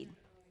feed,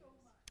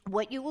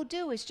 what you will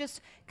do is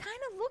just kind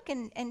of look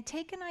and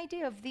take an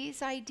idea of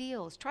these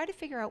ideals. Try to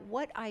figure out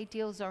what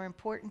ideals are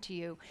important to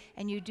you,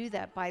 and you do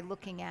that by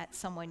looking at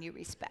someone you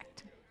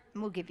respect.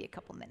 And we'll give you a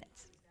couple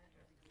minutes.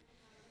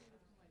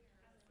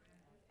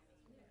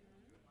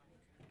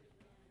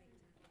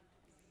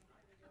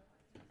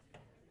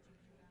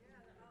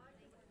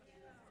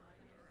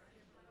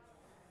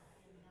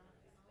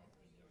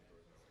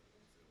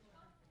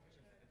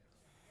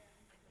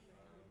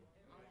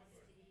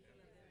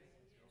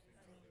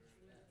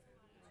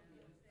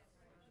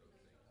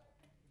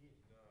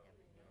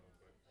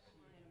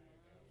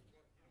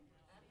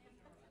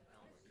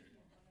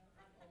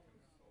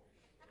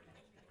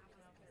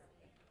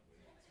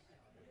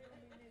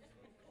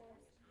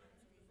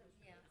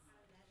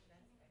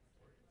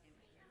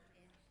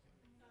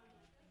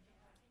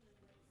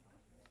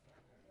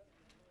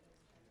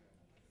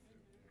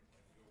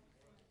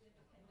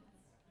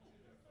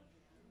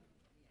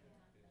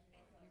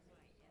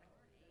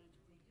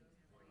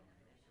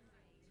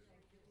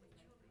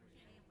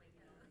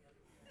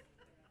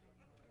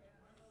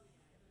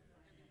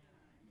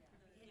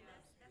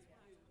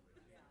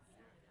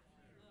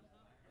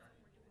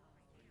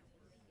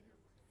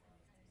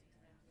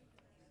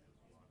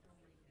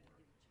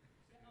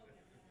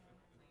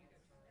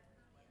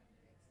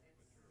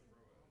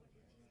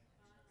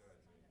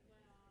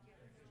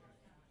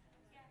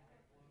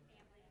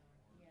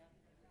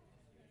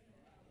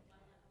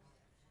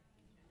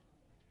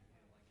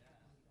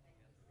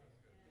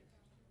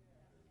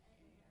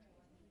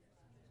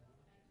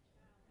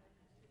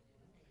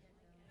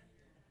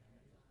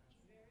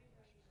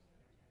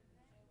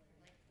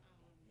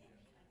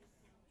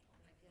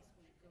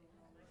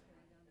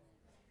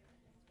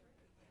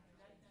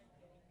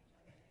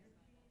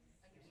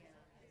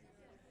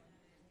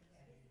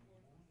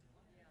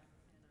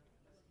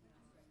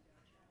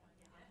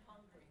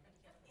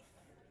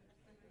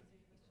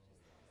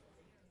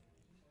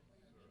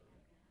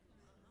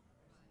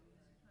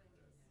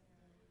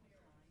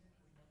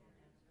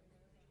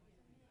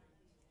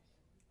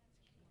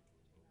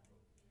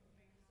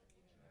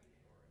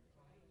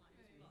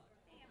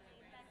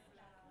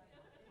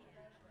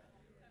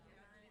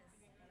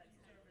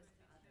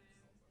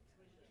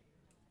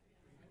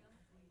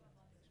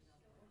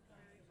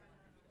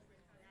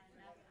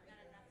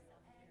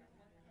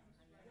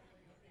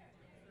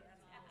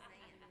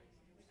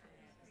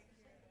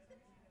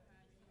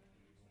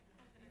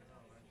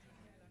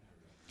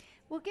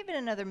 We'll give it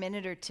another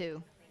minute or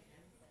two.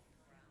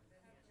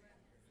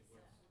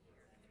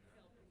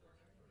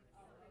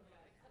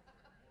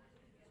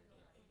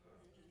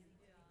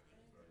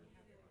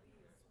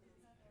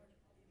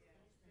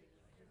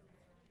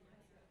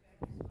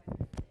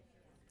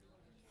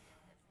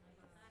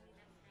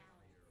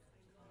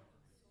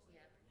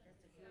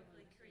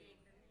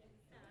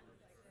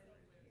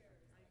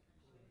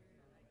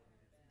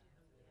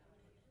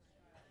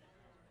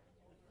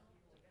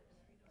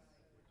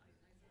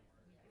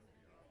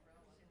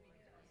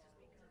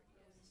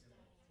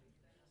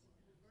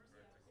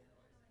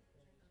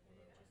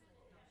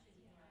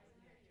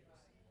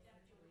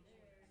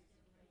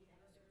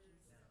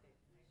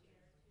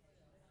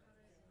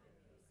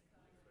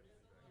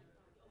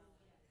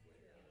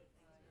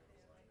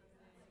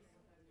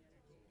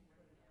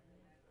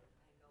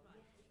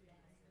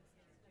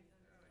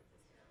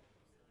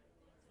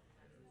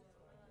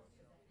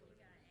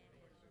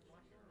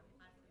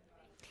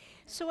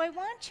 So I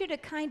want you to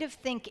kind of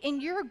think,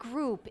 in your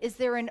group, is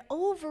there an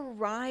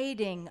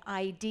overriding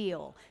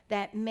ideal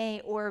that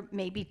may, or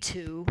maybe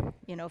two,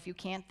 you know, if you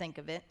can't think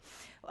of it,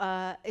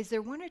 is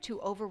there one or two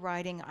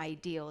overriding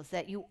ideals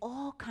that you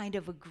all kind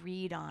of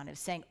agreed on of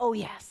saying, oh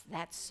yes,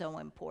 that's so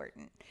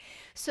important?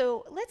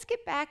 So let's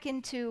get back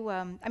into,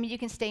 I mean, you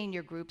can stay in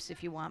your groups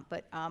if you want,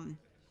 but want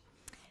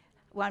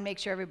to make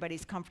sure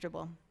everybody's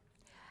comfortable.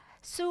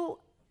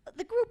 So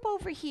the group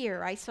over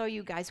here, I saw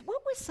you guys.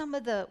 What was some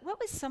of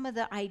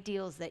the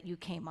ideals that you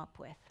came up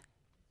with?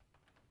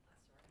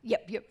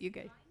 Yep, you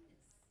guys.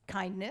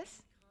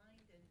 Kindness. Kind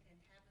and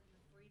having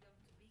the freedom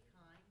to be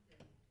kind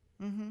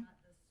and not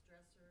the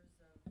stressors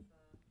of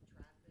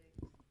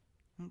traffic.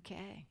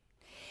 Okay.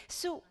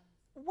 So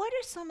what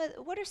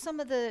are some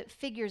of the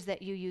figures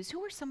that you use?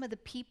 Who are some of the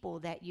people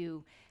that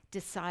you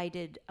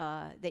decided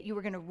that you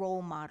were going to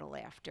role model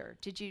after?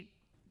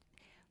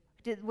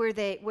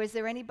 Was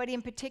there anybody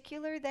in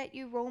particular that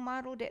you role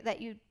modeled,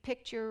 that you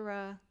picked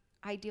your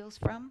ideals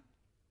from?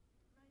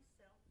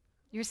 Myself.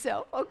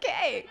 Yourself?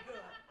 Okay.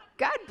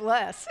 God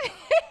bless.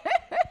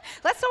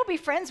 Let's all be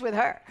friends with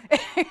her.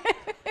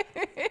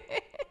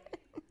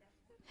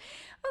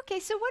 Okay,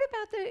 so what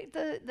about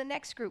the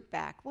next group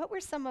back? What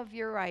were some of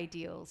your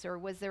ideals, or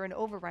was there an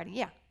overriding?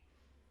 Yeah. We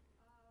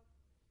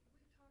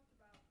talked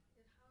about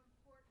how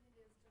important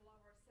it is to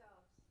love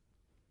ourselves.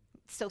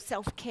 So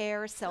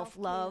self-care,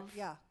 self-love.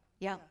 Yeah.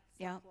 Yeah.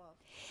 Self-love.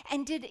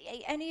 And did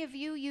any of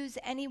you use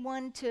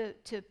anyone to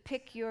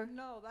pick your?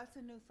 No, that's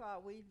a new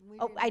thought. We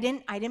Oh, I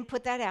didn't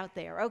put that out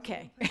there.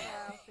 Okay. Put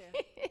that out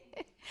there.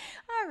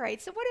 All right.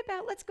 So what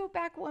about? Let's go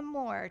back one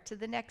more to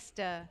the next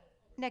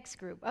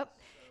group. Oh. So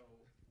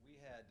we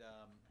had,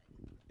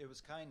 it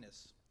was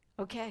kindness.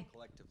 Okay.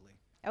 Collectively.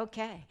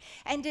 Okay.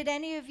 And did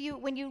any of you,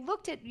 when you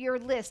looked at your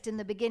list in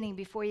the beginning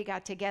before you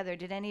got together,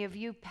 did any of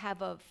you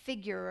have a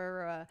figure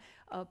or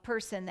a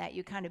person that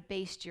you kind of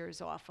based yours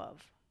off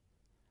of?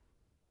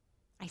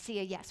 I see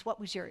a yes. What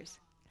was yours?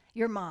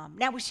 Your mom.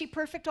 Now, was she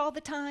perfect all the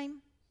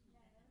time?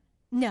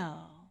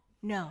 No,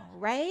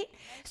 right?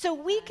 So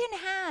we can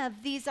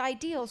have these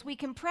ideals, we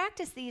can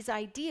practice these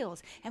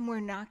ideals, and we're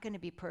not going to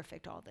be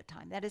perfect all the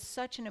time. That is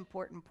such an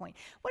important point.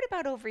 What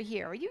about over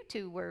here? You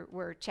two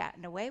were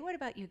chatting away. What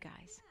about you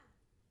guys?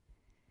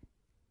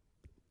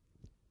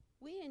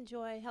 We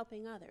enjoy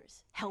helping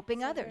others. Helping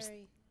So others.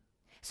 very-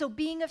 So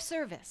being of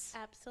service.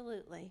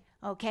 Absolutely.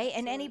 Okay,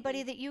 and Absolutely.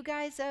 anybody that you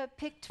guys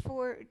picked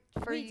for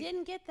We you?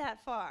 didn't get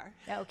that far.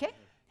 Okay.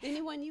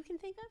 Anyone you can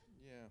think of?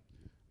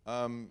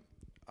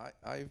 Yeah.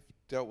 I've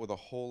dealt with a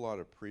whole lot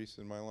of priests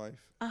in my life,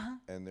 Uh-huh.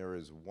 and there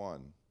is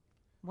one.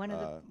 One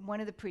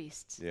of the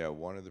priests. Yeah,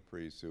 one of the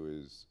priests who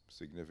is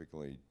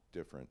significantly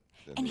different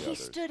than And the he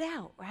others. stood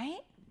out,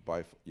 right?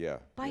 By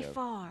By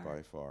far.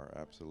 By far,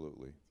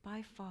 absolutely.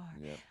 By far.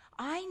 Yeah.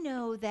 I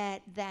know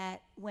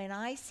that when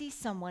I see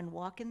someone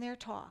walk in their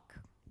talk,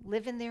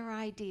 live in their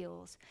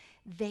ideals,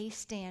 they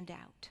stand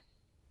out.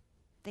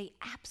 They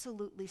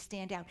absolutely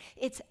stand out.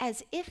 It's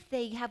as if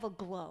they have a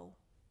glow,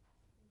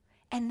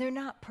 and they're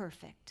not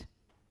perfect.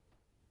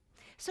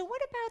 So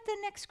what about the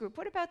next group?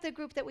 What about the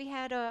group that we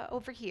had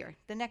over here,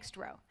 the next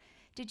row?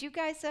 Did you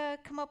guys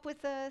come up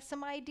with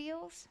some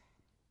ideals?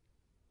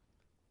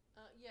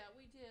 Yeah,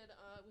 we did.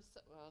 It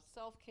was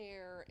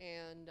self-care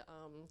and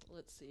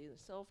let's see,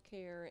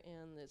 self-care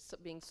and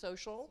being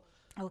social.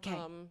 Okay.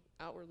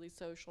 Outwardly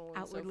social.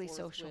 Outwardly and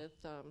so forth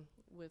social.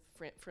 with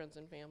friends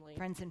and family.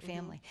 Friends and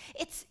family.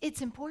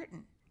 It's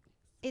important.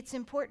 It's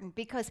important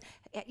because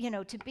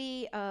to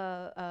be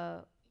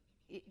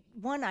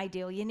one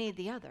ideal, you need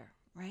the other,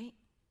 right?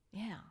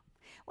 Yeah.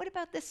 What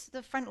about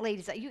the front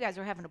ladies? You guys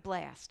are having a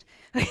blast.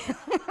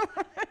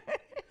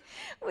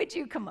 What'd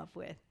you come up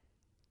with?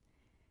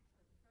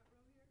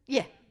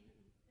 Yeah. It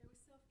was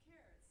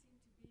self-care. It seemed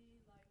to be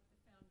like the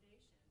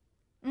foundation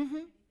Mm-hmm.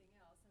 of anything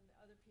else. And the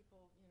other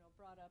people,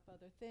 brought up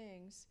other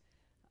things.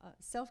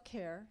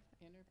 Self-care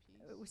Inner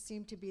peace.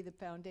 seemed to be the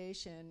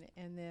foundation,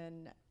 and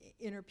then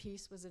inner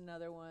peace was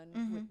another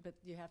one. But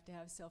you have to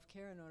have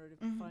self-care in order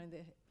to find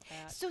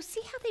that. So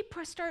see how they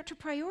start to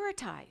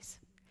prioritize.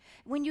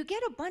 when you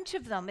get a bunch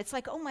of them, it's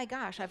like, oh my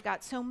gosh, I've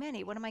got so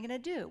many. What am I going to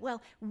do?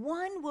 Well,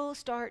 one will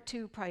start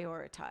to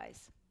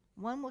prioritize.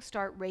 One will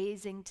start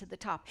raising to the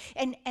top.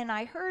 And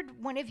I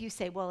heard one of you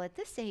say, well, at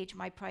this age,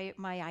 my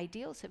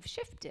ideals have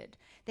shifted.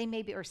 They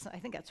may be, I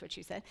think that's what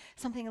she said,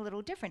 something a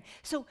little different.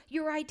 So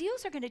your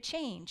ideals are going to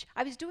change.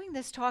 I was doing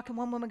this talk, and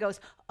one woman goes,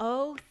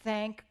 oh,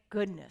 thank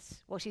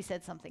goodness. Well, she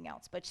said something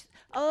else, but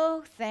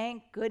oh,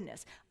 thank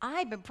goodness.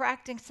 I've been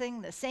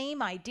practicing the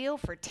same ideal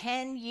for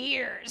 10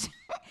 years.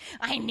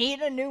 I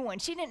need a new one.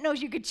 She didn't know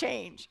you could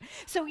change.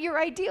 So your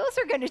ideals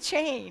are going to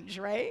change,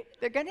 right?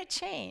 They're going to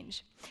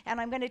change. And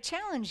I'm going to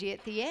challenge you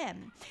at the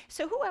end.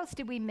 So who else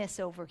did we miss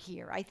over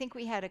here? I think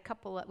we had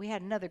we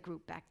had another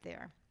group back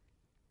there.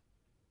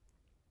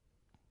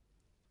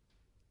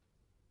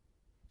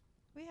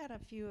 We had a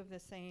few of the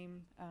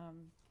same,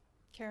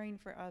 caring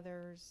for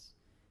others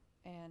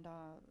and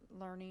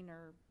learning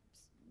or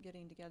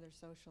getting together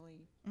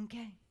socially.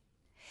 Okay.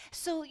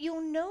 So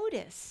you'll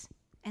notice,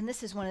 and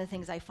this is one of the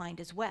things I find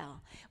as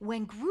well,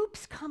 when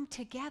groups come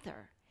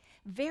together,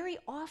 very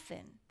often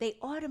they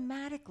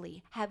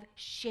automatically have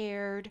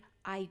shared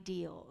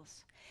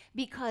ideals.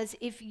 Because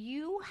if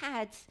you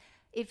had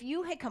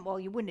come, well,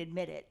 you wouldn't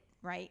admit it,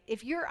 right?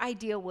 If your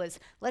ideal was,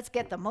 let's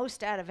get the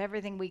most out of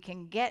everything we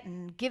can get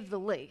and give the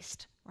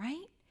least,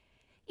 right?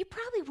 You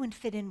probably wouldn't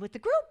fit in with the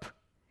group,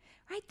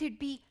 right? There'd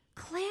be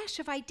clash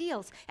of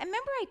ideals. And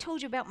remember I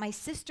told you about my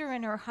sister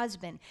and her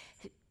husband,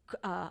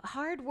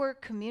 hard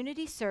work,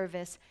 community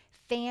service,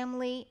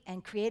 family,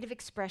 and creative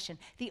expression.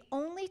 The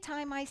only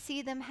time I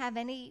see them have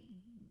any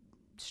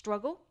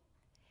struggle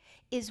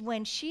is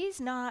when she's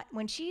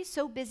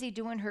so busy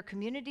doing her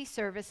community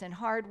service and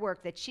hard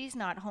work that she's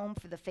not home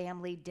for the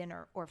family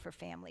dinner or for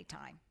family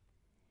time.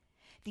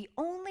 The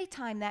only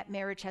time that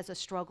marriage has a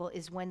struggle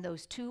is when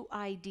those two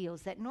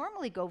ideals that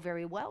normally go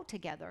very well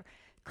together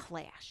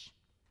clash.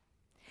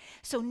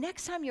 So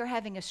next time you're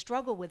having a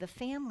struggle with a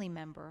family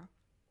member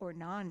or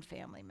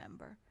non-family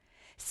member,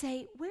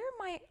 say, where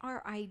might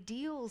our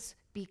ideals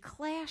be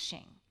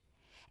clashing?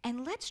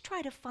 And let's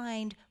try to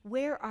find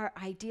where our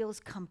ideals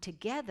come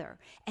together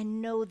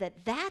and know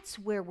that that's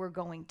where we're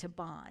going to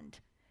bond,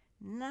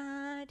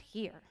 not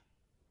here,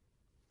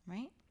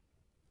 right?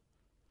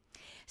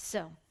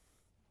 So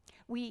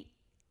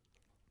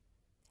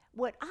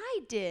what I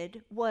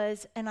did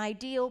was an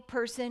ideal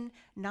person,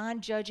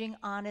 non-judging,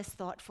 honest,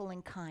 thoughtful,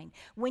 and kind.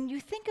 When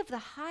you think of the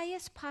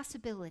highest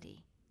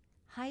possibility,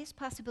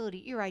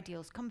 your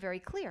ideals come very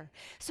clear.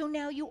 So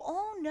now you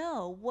all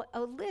know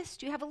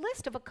you have a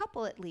list of a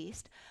couple at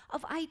least,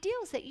 of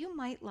ideals that you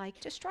might like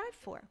to strive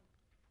for.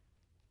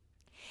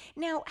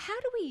 Now, how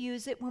do we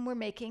use it when we're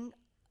making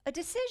a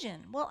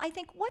decision? Well, I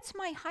think, what's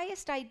my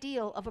highest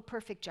ideal of a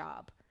perfect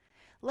job?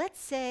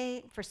 Let's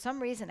say, for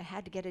some reason, I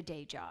had to get a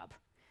day job.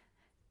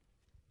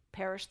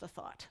 Perish the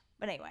thought.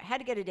 But anyway, I had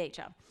to get a day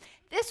job.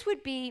 This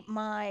would be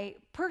my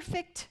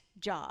perfect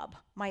job,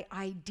 my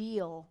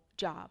ideal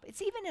job.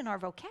 It's even in our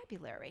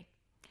vocabulary.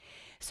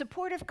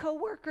 Supportive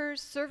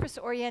coworkers,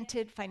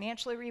 service-oriented,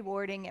 financially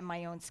rewarding, and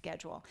my own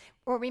schedule.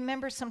 Or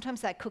remember,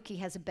 sometimes that cookie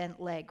has a bent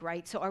leg,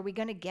 right? So are we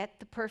going to get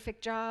the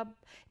perfect job?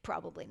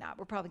 Probably not.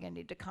 We're probably going to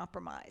need to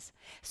compromise.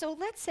 So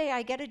let's say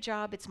I get a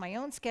job, it's my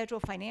own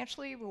schedule,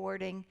 financially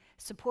rewarding,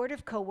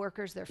 supportive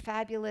coworkers, they're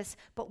fabulous,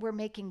 but we're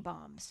making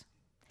bombs.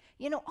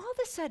 You know, all of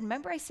a sudden,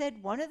 remember I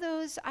said one of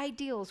those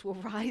ideals will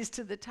rise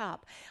to the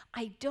top.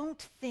 I don't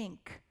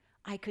think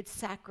I could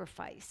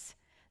sacrifice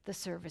the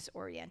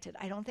service-oriented.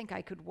 I don't think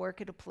I could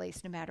work at a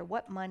place no matter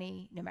what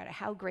money, no matter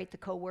how great the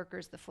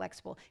coworkers, the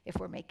flexible, if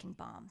we're making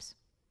bombs,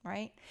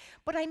 right?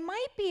 But I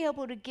might be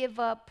able to give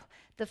up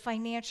the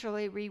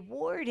financially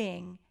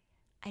rewarding.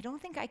 I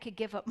don't think I could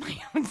give up my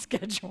own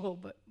schedule,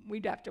 but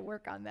we'd have to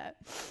work on that.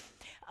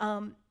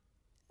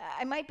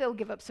 I might be able to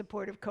give up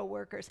supportive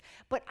coworkers,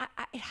 but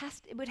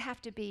it would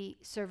have to be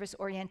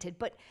service-oriented.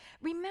 But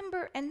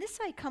remember, and this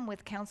I come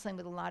with counseling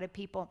with a lot of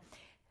people,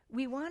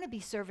 we want to be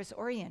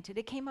service-oriented.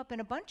 It came up in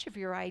a bunch of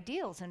your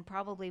ideals and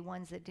probably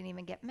ones that didn't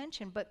even get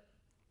mentioned, but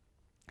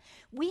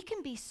we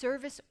can be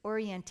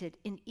service-oriented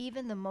in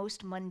even the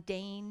most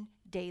mundane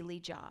daily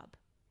job.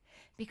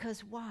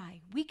 Because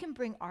why? We can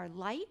bring our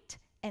light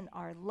and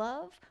our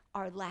love,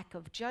 our lack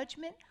of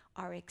judgment,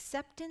 our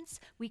acceptance.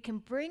 We can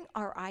bring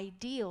our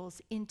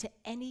ideals into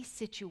any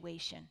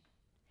situation,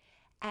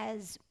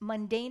 as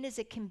mundane as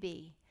it can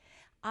be.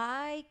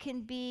 I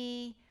can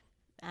be,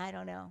 I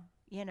don't know,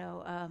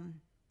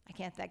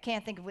 I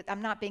can't think of it.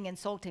 I'm not being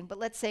insulting, but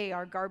let's say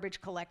our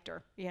garbage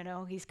collector,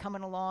 he's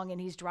coming along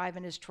and he's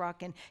driving his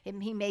truck and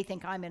he may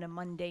think I'm in a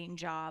mundane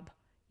job,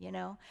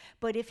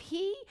 But if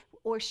he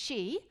or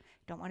she,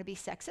 don't want to be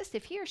sexist,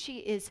 if he or she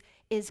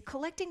is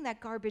collecting that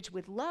garbage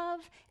with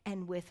love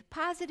and with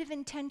positive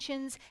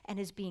intentions and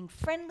is being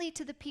friendly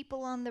to the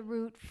people on the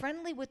route,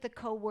 friendly with the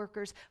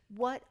coworkers,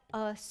 what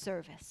a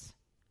service.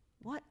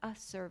 What a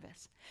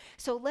service.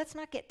 So let's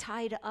not get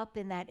tied up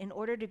in that. In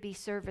order to be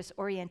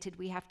service-oriented,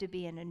 we have to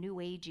be in a new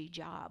agey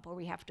job, or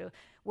we have to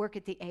work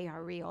at the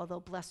A.R.E., although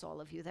bless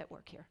all of you that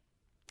work here.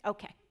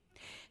 Okay.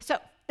 So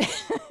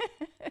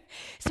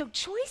So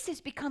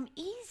choices become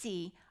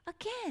easy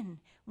again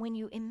when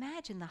you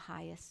imagine the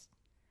highest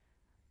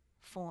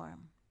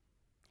form.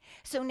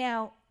 So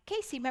now,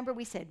 Cayce, remember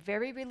we said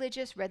very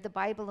religious, read the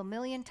Bible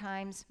 1,000,000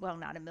 times. Well,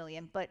 not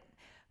 1,000,000, but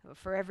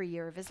for every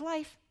year of his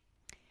life.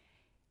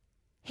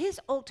 His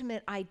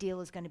ultimate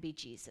ideal is going to be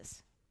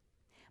Jesus.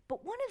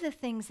 But one of the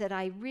things that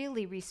I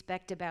really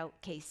respect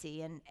about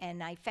Cayce,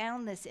 and I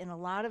found this in a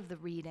lot of the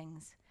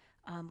readings,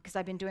 because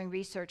I've been doing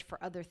research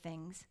for other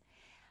things,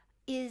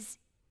 is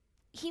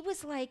he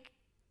was like,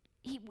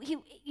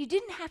 you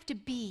didn't have to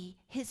be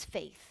his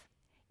faith.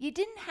 You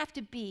didn't have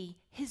to be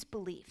his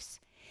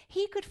beliefs.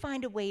 He could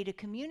find a way to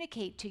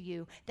communicate to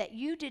you that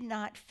you did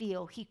not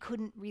feel he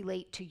couldn't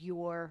relate to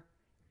your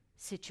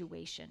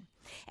situation.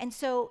 And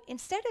so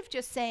instead of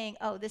just saying,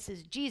 oh, this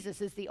is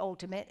Jesus is the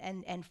ultimate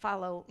and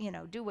follow,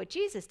 do what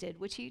Jesus did,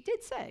 which he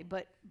did say,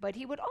 but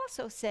he would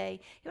also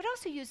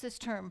use this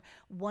term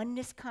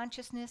oneness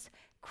consciousness,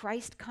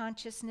 Christ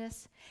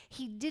consciousness.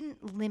 He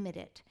didn't limit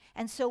it.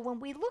 And so when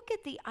we look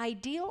at the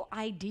ideal,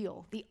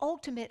 the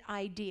ultimate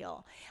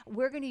ideal,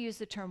 we're going to use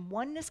the term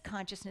oneness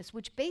consciousness,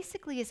 which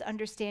basically is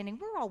understanding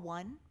we're all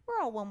one.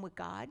 We're all one with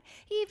God.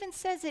 He even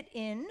says it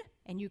in,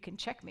 and you can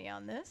check me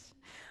on this,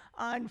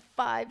 on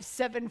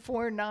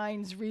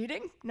 5749's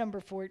reading, number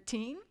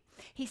 14.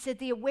 He said,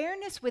 the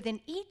awareness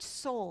within each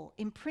soul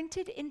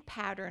imprinted in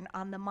pattern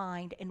on the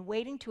mind and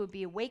waiting to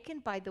be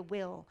awakened by the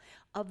will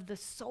of the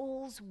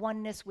soul's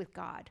oneness with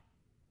God,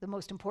 the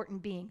most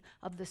important being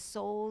of the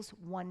soul's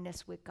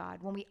oneness with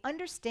God. When we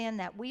understand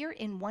that, we are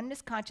in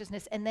oneness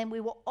consciousness, and then we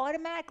will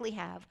automatically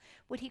have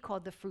what he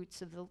called the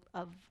fruits of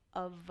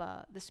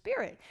the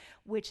Spirit,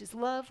 which is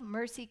love,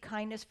 mercy,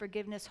 kindness,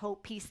 forgiveness,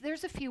 hope, peace.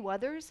 There's a few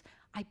others.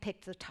 I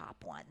picked the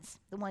top ones,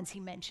 the ones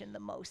he mentioned the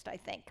most, I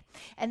think.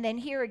 And then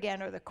here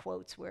again are the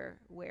quotes where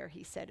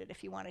he said it,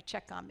 if you want to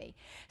check on me.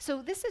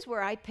 So this is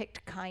where I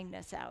picked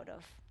kindness out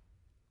of.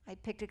 I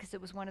picked it because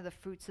it was one of the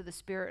fruits of the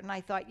Spirit, and I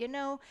thought,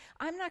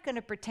 I'm not going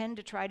to pretend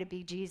to try to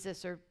be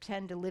Jesus or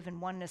pretend to live in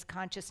oneness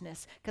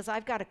consciousness, because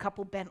I've got a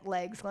couple bent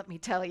legs, let me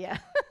tell you.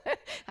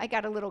 I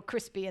got a little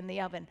crispy in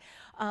the oven.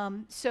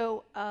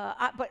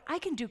 But I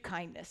can do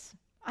kindness.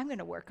 I'm going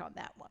to work on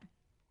that one.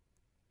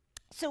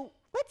 So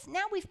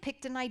now we've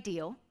picked an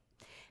ideal.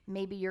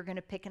 Maybe you're going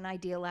to pick an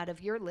ideal out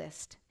of your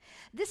list.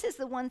 This is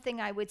the one thing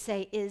I would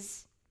say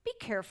is be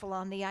careful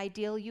on the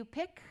ideal you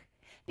pick,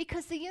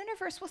 because the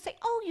universe will say,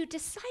 oh, you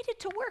decided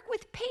to work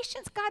with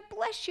patience. God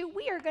bless you.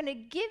 We are going to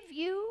give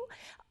you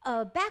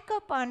a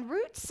backup on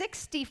Route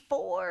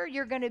 64.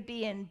 You're going to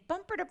be in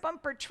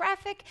bumper-to-bumper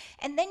traffic,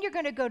 and then you're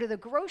going to go to the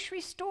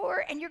grocery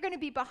store, and you're going to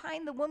be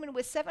behind the woman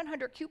with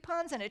 700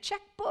 coupons and a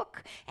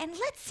checkbook, and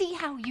let's see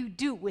how you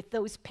do with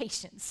those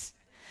patience.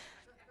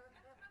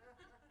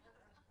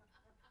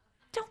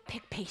 Don't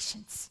pick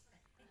patience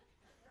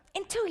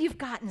until you've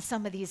gotten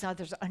some of these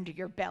others under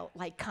your belt,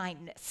 like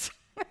kindness.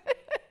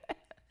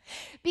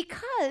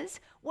 Because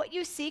what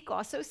you seek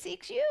also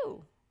seeks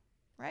you,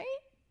 right?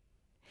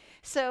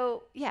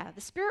 So, the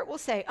Spirit will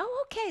say,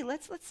 oh, okay,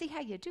 let's see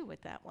how you do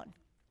with that one.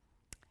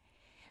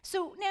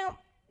 So now,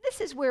 this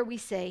is where we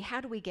say,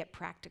 how do we get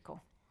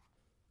practical?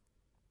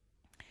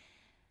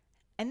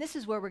 And this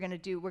is where we're going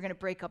to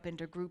break up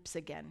into groups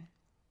again.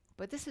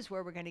 But this is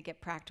where we're going to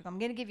get practical. I'm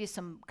going to give you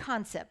some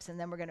concepts, and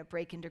then we're going to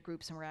break into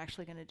groups, and we're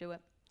actually going to do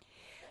it.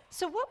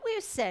 So what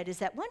we've said is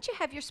that once you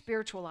have your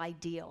spiritual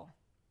ideal,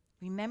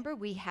 remember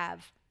we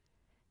have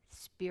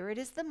spirit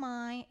is the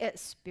mind,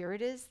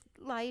 spirit is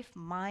life,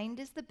 mind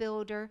is the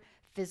builder,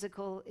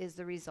 physical is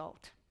the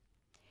result.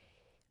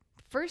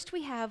 First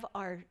we have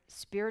our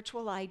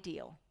spiritual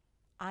ideal.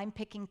 I'm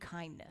picking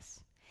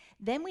kindness.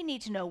 Then we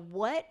need to know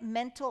what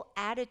mental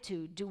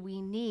attitude do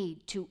we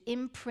need to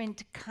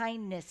imprint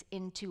kindness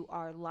into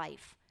our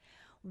life?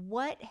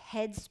 What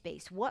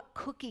headspace, what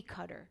cookie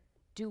cutter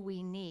do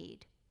we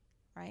need,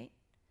 right?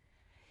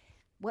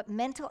 What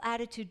mental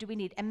attitude do we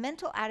need? And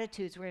mental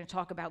attitudes we're going to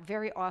talk about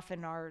very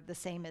often are the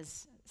same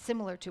as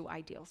similar to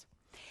ideals.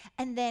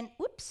 And then,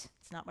 whoops,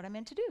 it's not what I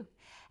meant to do.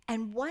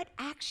 And what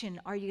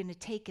action are you going to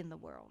take in the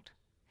world?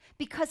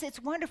 Because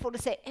it's wonderful to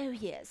say, oh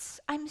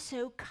yes, I'm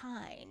so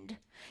kind.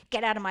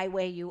 Get out of my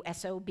way, you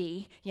SOB.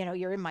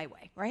 You're in my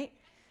way, right?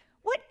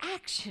 What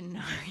action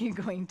are you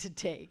going to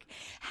take?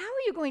 How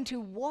are you going to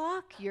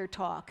walk your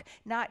talk,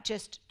 not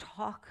just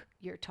talk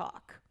your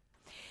talk?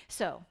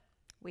 So,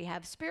 we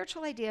have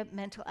spiritual idea,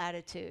 mental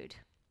attitude.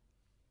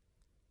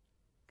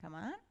 Come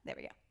on, there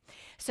we go.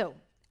 So,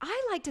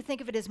 I like to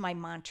think of it as my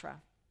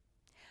mantra.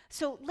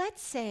 So,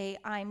 let's say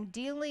I'm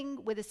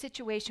dealing with a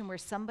situation where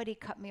somebody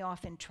cut me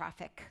off in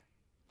traffic,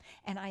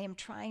 and I am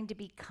trying to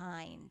be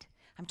kind.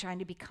 I'm trying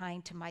to be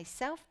kind to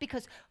myself,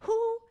 because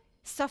who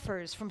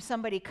suffers from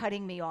somebody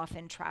cutting me off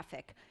in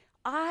traffic?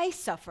 I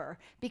suffer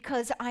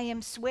because I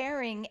am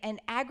swearing and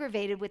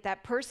aggravated with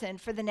that person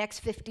for the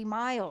next 50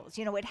 miles.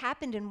 It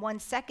happened in 1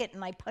 second,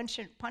 and I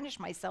punish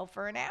myself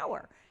for an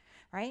hour,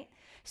 right?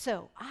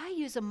 So I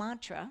use a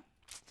mantra,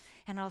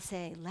 and I'll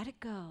say, let it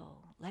go,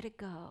 let it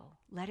go,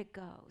 let it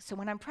go. So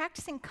when I'm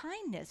practicing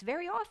kindness,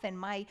 very often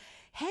my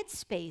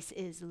headspace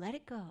is let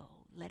it go,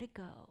 let it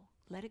go,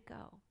 let it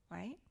go,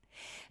 right?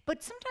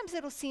 But sometimes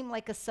it'll seem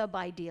like a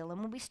sub-ideal, and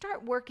when we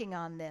start working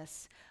on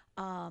this,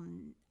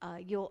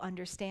 you'll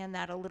understand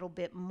that a little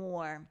bit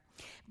more.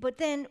 But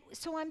then,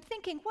 so I'm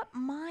thinking, what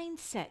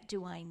mindset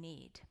do I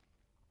need?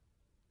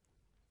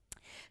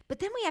 But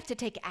then we have to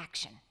take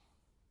action.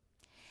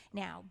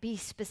 Now, be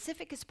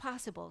specific as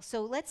possible.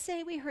 So let's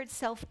say we heard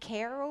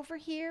self-care over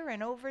here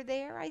and over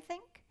there, I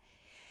think.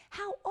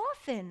 How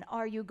often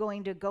are you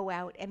going to go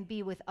out and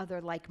be with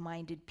other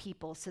like-minded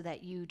people so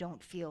that you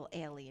don't feel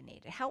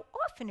alienated? How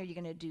often are you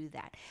going to do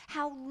that?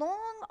 How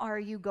long are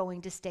you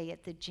going to stay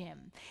at the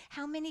gym?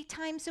 How many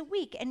times a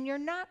week? And you're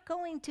not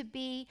going to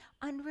be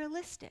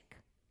unrealistic,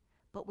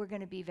 but we're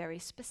going to be very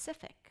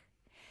specific.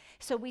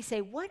 So we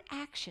say, what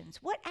actions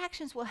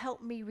will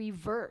help me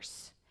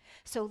reverse?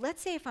 So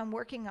let's say if I'm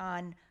working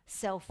on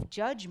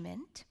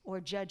self-judgment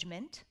or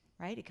judgment,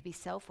 right? It could be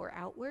self or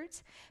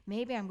outwards.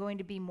 Maybe I'm going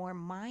to be more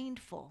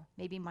mindful.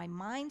 Maybe my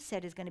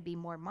mindset is going to be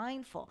more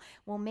mindful.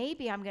 Well,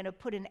 maybe I'm going to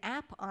put an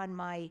app on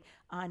my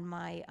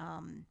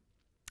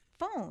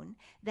phone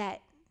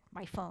that,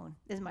 my phone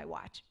is my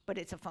watch, but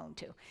it's a phone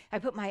too. I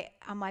put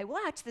on my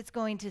watch that's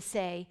going to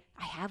say,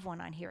 I have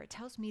one on here. It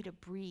tells me to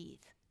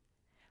breathe,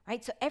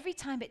 right? So every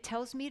time it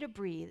tells me to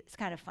breathe, it's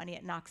kind of funny.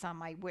 It knocks on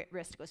my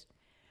wrist, goes,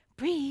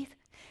 breathe.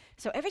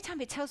 So every time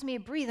it tells me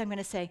to breathe, I'm going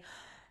to say,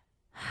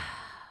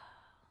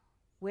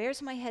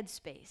 where's my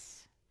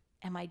headspace?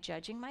 Am I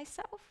judging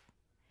myself?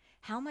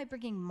 How am I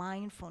bringing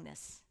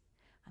mindfulness?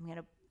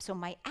 So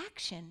my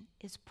action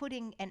is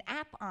putting an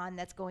app on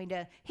that's going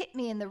to hit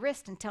me in the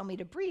wrist and tell me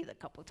to breathe a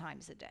couple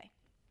times a day.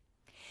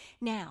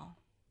 Now,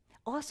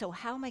 also,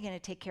 how am I going to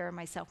take care of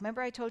myself?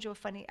 Remember I told you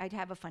I'd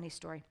have a funny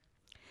story.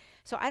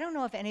 So I don't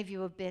know if any of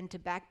you have been to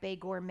Back Bay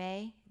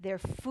Gourmet. Their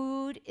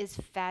food is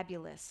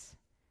fabulous.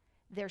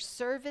 Their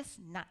service,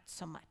 not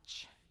so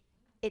much.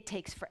 It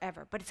takes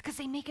forever, but it's because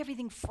they make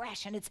everything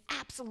fresh and it's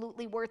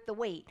absolutely worth the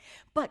wait.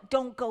 But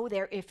don't go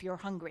there if you're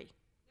hungry,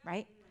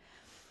 right?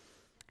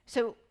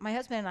 So my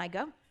husband and I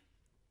go,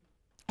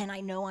 and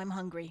I know I'm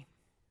hungry,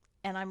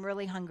 and I'm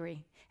really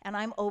hungry, and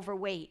I'm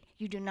overweight.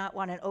 You do not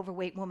want an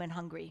overweight woman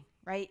hungry,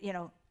 right? You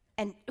know,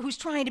 and who's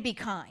trying to be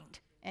kind,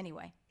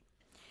 anyway.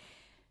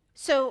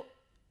 So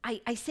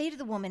I say to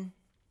the woman,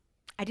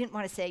 I didn't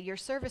want to say, your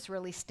service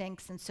really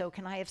stinks, and so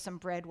can I have some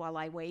bread while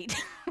I wait?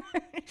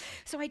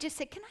 So I just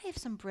said, can I have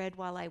some bread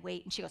while I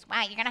wait? And she goes,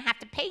 wow, you're going to have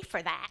to pay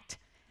for that.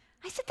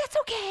 I said, that's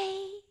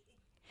okay.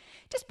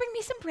 Just bring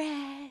me some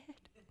bread.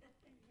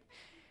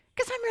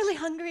 Because I'm really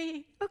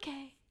hungry.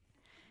 Okay.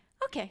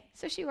 Okay,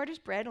 so she orders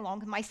bread along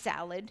with my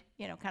salad,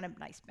 you know, kind of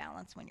nice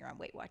balance when you're on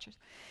Weight Watchers.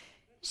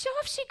 So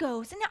off she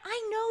goes. And now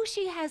I know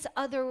she has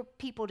other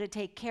people to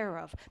take care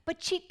of,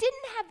 but she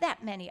didn't have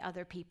that many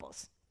other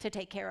peoples to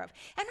take care of.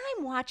 And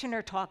I'm watching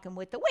her talking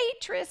with the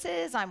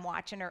waitresses. I'm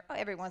watching her,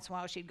 every once in a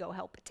while she'd go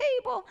help a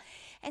table.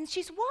 And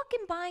she's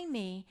walking by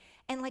me,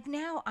 and like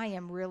now I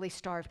am really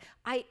starved.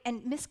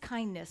 And Miss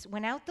Kindness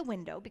went out the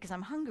window because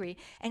I'm hungry,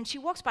 and she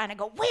walks by and I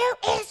go, where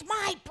is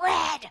my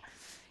bread?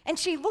 And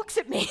she looks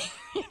at me,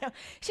 you know,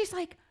 she's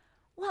like,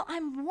 well,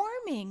 I'm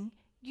warming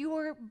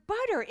your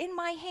butter in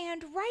my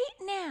hand right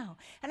now.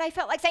 And I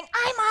felt like saying,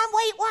 I'm on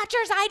Weight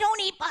Watchers, I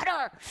don't eat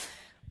butter.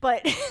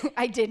 But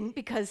I didn't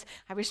because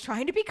I was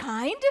trying to be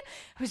kind.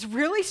 I was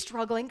really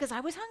struggling because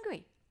I was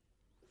hungry.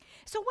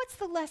 So what's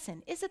the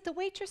lesson? Is it the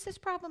waitress's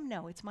problem?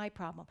 No, it's my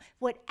problem.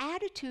 What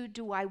attitude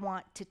do I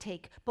want to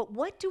take? But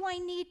what do I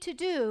need to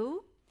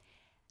do?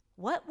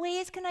 What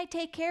ways can I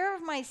take care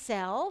of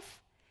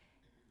myself?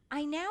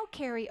 I now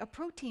carry a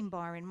protein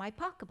bar in my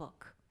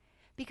pocketbook.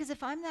 Because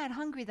if I'm that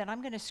hungry that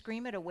I'm going to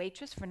scream at a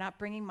waitress for not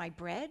bringing my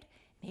bread,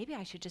 maybe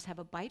I should just have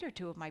a bite or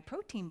two of my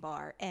protein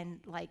bar and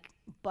like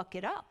buck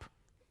it up.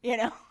 You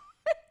know?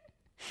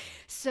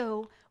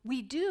 So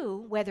we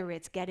do, whether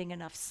it's getting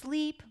enough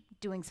sleep,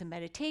 doing some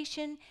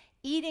meditation,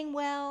 eating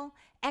well,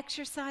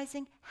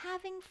 exercising,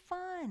 having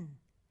fun.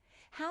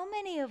 How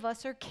many of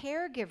us are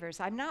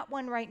caregivers? I'm not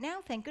one right now,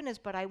 thank goodness,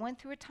 but I went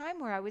through a time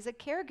where I was a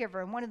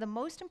caregiver, and one of the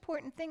most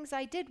important things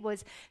I did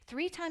was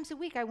 3 times a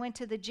week I went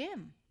to the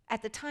gym.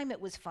 At the time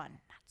it was fun,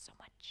 not so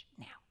much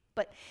now,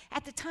 but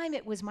at the time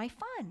it was my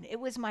fun. It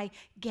was my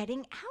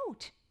getting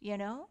out, you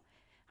know?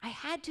 I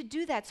had to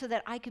do that so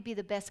that I could be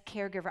the best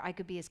caregiver. I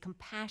could be as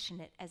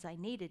compassionate as I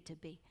needed to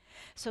be.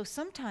 So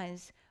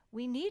sometimes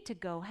we need to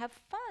go have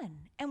fun.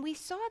 And we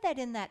saw that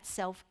in that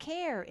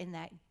self-care, in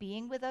that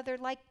being with other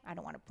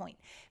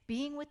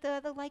being with the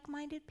other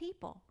like-minded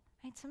people.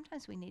 Right?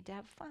 Sometimes we need to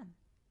have fun.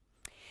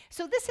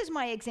 So this is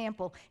my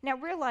example. Now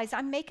realize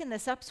I'm making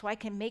this up so I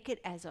can make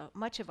it as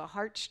much of a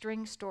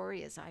heartstring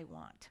story as I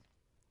want.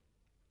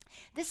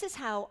 This is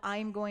how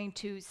I'm going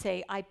to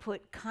say I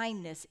put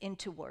kindness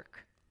into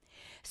work.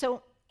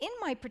 So in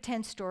my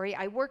pretend story,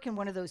 I work in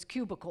one of those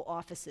cubicle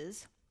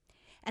offices,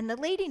 and the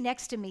lady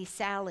next to me,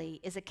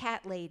 Sally, is a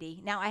cat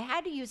lady. Now, I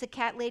had to use a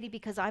cat lady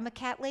because I'm a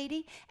cat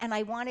lady, and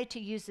I wanted to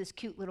use this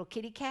cute little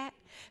kitty cat.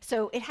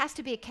 So it has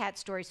to be a cat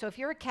story. So if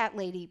you're a cat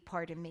lady,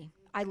 pardon me.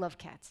 I love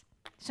cats.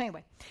 So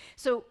anyway,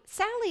 so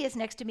Sally is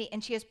next to me,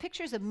 and she has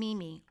pictures of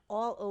Mimi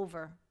all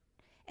over.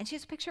 And she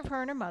has a picture of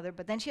her and her mother,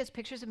 but then she has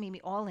pictures of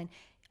Mimi all in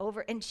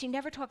over, and she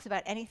never talks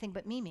about anything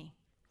but Mimi.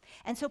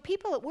 And so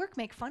people at work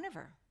make fun of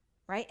her,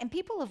 right? And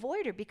people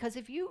avoid her because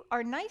if you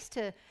are nice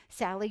to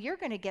Sally, you're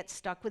going to get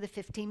stuck with a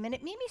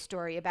 15-minute Mimi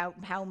story about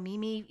how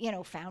Mimi,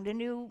 found a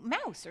new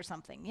mouse or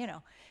something,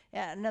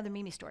 another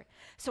Mimi story.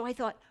 So I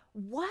thought,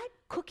 what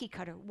cookie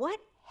cutter, what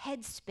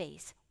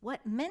headspace,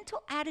 what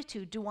mental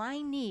attitude do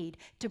I need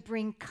to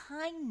bring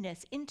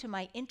kindness into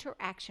my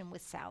interaction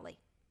with Sally?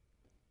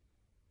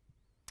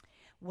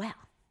 Well,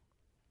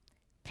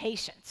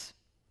 patience.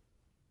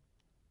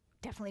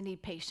 Definitely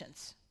need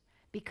patience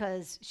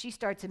because she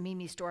starts a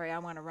Mimi story, I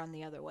want to run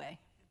the other way.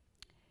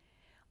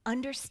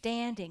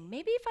 Understanding.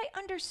 Maybe if I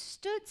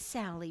understood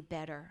Sally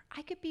better,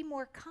 I could be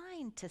more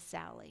kind to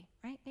Sally,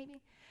 right? Maybe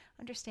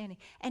understanding.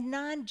 And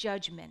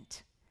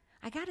non-judgment.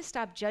 I got to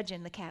stop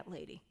judging the cat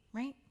lady,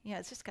 right? Yeah,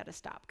 it's just got to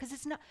stop because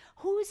it's not,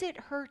 who's it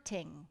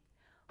hurting?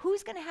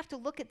 Who's going to have to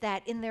look at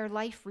that in their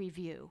life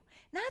review?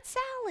 Not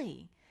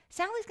Sally.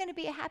 Sally's going to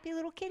be a happy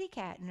little kitty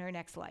cat in her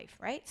next life,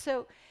 right?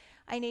 So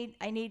I need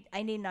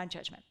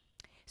non-judgment.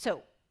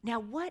 So now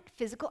what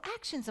physical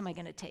actions am I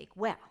going to take?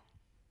 Well,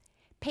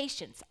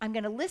 patience. I'm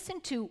going to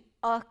listen to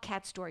a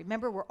cat story.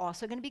 Remember, we're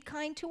also going to be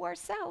kind to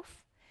ourselves.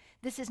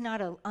 This is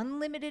not an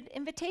unlimited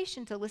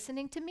invitation to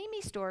listening to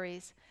Mimi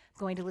stories.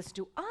 I'm going to listen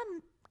to a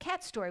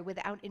cat story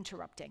without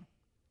interrupting.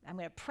 I'm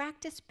going to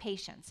practice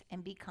patience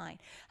and be kind.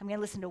 I'm going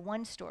to listen to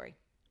one story.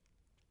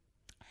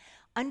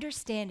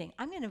 Understanding.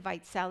 I'm going to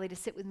invite Sally to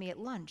sit with me at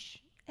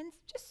lunch and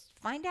just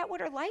find out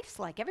what her life's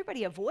like.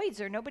 Everybody avoids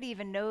her. Nobody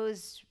even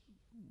knows,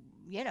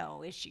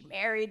 is she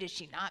married? Is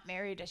she not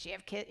married? Does she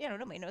have kids?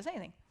 Nobody knows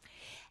anything.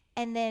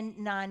 And then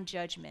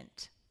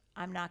non-judgment.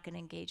 I'm not going to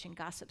engage in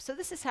gossip. So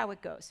this is how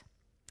it goes.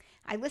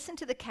 I listen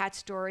to the cat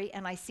story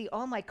and I see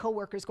all my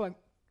coworkers going,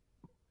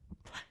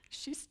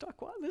 she's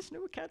stuck while listening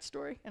to a cat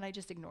story, and I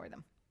just ignore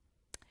them.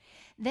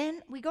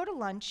 Then we go to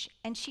lunch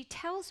and she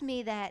tells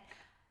me that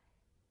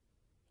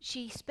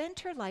she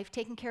spent her life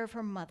taking care of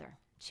her mother.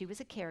 She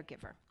was a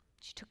caregiver.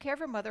 She took care of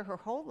her mother her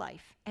whole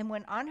life. And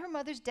when on her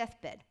mother's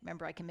deathbed,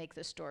 remember I can make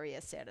this story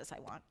as sad as I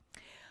want.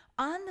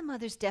 On the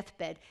mother's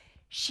deathbed,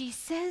 she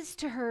says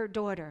to her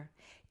daughter,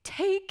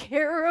 take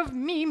care of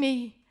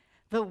Mimi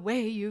the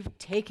way you've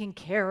taken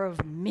care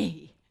of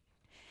me.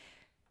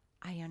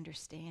 I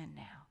understand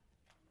now.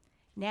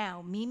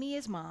 Now, Mimi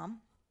is mom.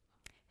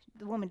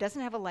 The woman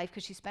doesn't have a life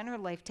because she spent her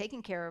life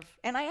taking care of,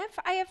 and I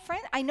have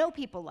friends, I know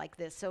people like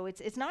this, so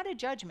it's not a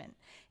judgment.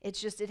 It's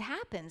just, it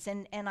happens,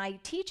 and I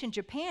teach in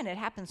Japan, it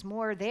happens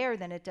more there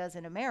than it does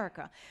in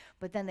America.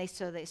 But then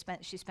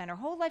she spent her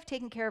whole life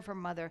taking care of her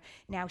mother.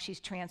 Now she's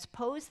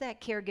transposed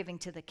that caregiving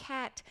to the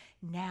cat.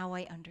 Now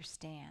I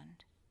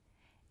understand.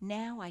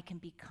 Now I can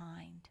be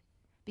kind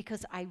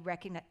because I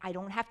recognize I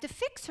don't have to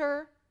fix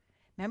her.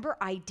 Remember,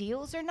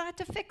 ideals are not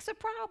to fix a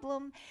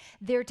problem.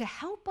 They're to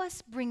help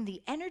us bring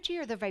the energy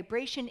or the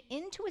vibration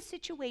into a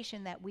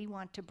situation that we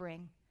want to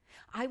bring.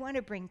 I want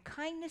to bring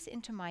kindness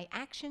into my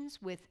actions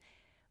with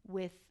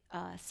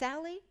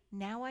Sally.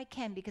 Now I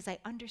can because I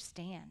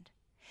understand.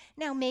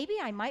 Now, maybe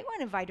I might want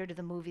to invite her to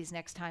the movies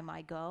next time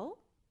I go.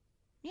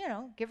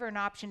 Give her an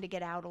option to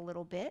get out a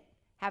little bit,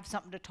 have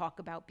something to talk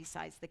about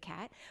besides the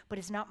cat. But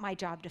it's not my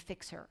job to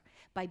fix her.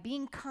 By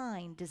being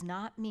kind does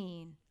not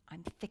mean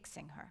I'm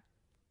fixing her.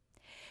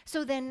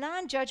 So then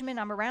non-judgment,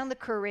 I'm around the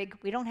Keurig.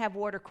 We don't have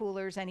water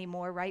coolers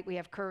anymore, right? We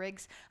have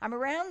Keurigs. I'm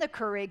around the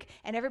Keurig,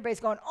 and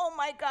everybody's going, oh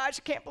my gosh,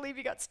 I can't believe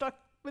you got stuck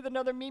with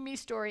another Mimi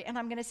story. And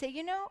I'm going to say,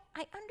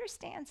 I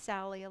understand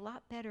Sally a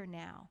lot better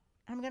now.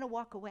 I'm going to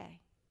walk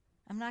away.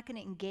 I'm not going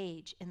to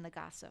engage in the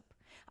gossip.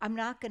 I'm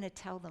not going to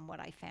tell them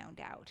what I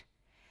found out.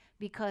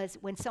 Because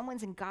when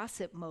someone's in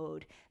gossip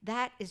mode,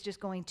 that is just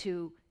going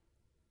to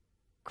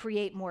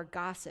create more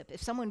gossip.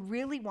 If someone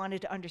really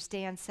wanted to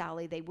understand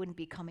Sally, they wouldn't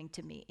be coming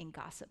to me in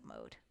gossip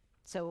mode.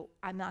 So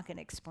I'm not going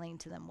to explain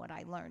to them what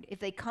I learned. If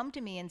they come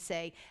to me and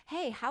say,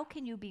 hey, how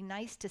can you be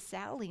nice to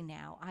Sally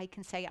now? I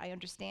can say, I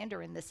understand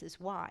her and this is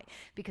why.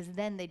 Because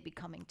then they'd be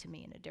coming to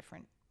me in a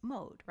different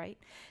mode, right?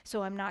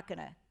 So I'm not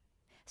going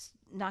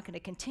to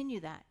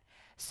continue that.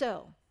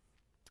 So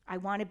I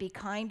want to be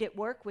kind at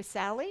work with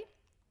Sally.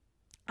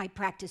 I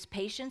practice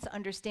patience,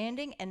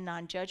 understanding, and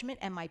non-judgment.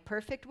 Am I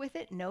perfect with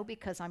it? No,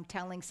 because I'm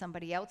telling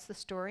somebody else the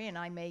story and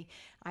I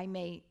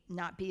may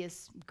not be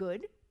as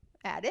good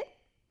at it.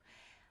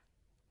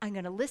 I'm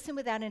going to listen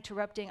without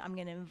interrupting. I'm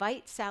going to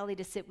invite Sally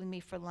to sit with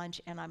me for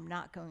lunch, and I'm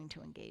not going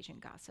to engage in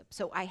gossip.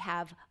 So I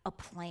have a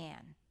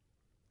plan.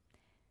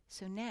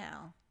 So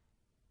now,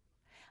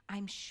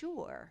 I'm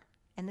sure,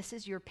 and this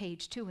is your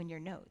page 2 in your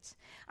notes,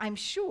 I'm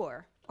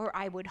sure, or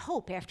I would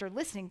hope after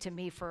listening to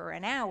me for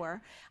an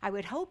hour, I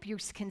would hope you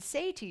can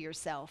say to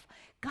yourself,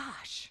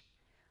 gosh,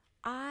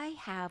 I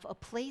have a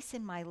place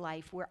in my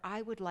life where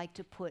I would like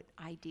to put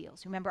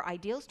ideals. Remember,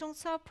 ideals don't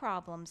solve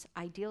problems.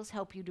 Ideals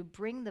help you to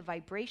bring the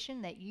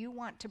vibration that you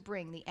want to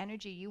bring, the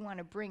energy you want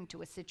to bring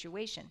to a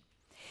situation.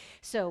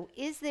 So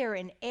is there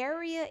an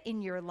area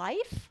in your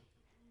life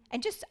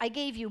And just, I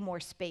gave you more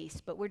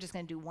space, but we're just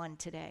going to do one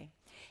today.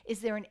 Is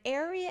there an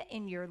area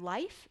in your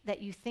life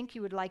that you think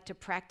you would like to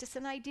practice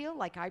an ideal,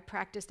 like I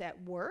practiced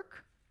at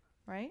work,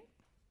 right,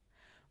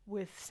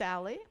 with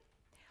Sally?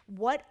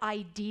 What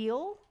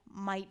ideal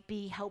might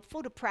be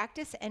helpful to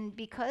practice? And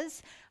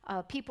because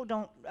people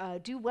don't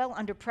do well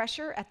under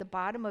pressure, at the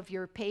bottom of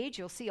your page,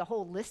 you'll see a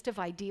whole list of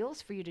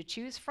ideals for you to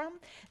choose from.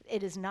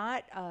 It is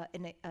not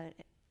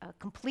a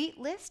complete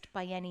list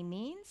by any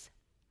means.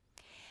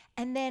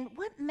 And then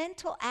what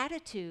mental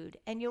attitude,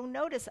 and you'll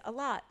notice a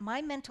lot,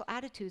 my mental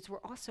attitudes were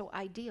also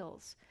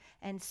ideals.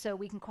 And so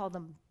we can call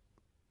them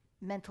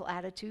mental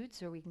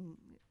attitudes, or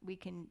we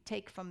can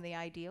take from the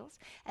ideals.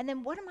 And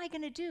then what am I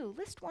going to do?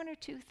 List one or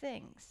two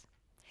things.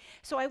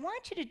 So I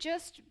want you to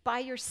just by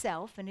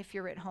yourself, and if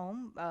you're at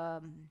home,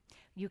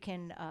 you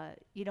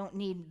don't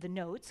need the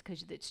notes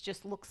because it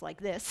just looks like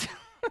this.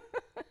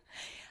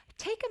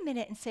 Take a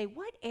minute and say,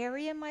 what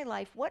area in my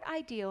life, what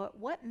ideal,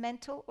 what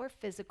mental or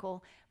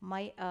physical,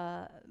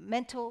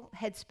 mental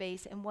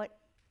headspace, and what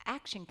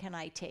action can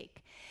I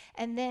take?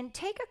 And then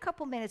take a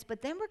couple minutes,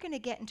 but then we're going to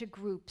get into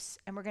groups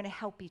and we're going to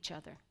help each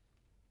other.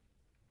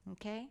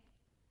 Okay?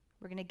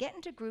 We're going to get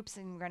into groups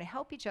and we're going to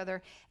help each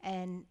other,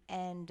 and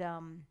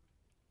then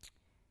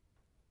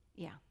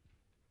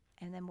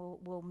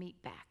we'll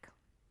meet back.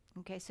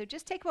 Okay? So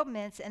just take a couple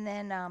minutes, and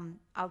then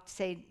I'll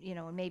say,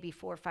 maybe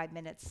 4 or 5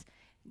 minutes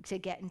to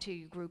get into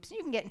your groups.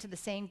 You can get into the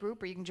same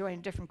group, or you can join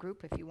a different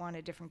group if you want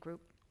a different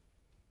group.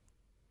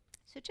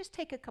 So just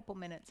take a couple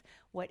minutes.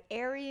 What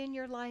area in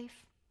your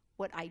life,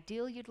 what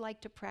ideal you'd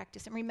like to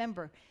practice. And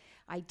remember,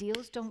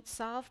 ideals don't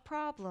solve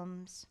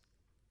problems.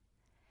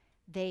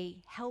 They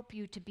help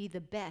you to be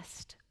the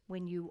best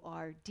when you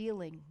are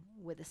dealing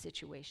with a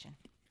situation.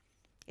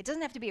 It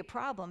doesn't have to be a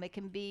problem. It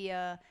can be,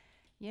 I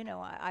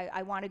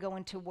want to go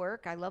into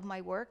work. I love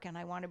my work, and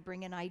I want to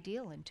bring an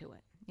ideal into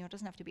it. It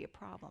doesn't have to be a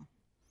problem.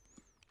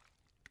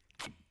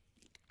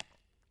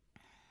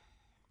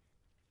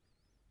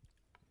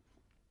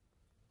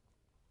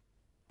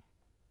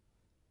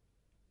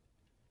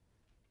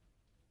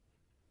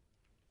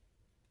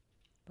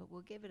 But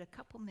we'll give it a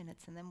couple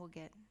minutes, and then we'll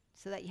get,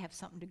 so that you have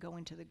something to go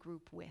into the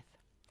group with.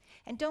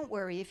 And don't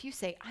worry, if you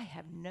say, I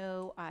have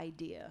no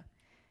idea,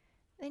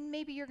 then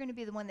maybe you're going to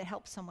be the one that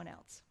helps someone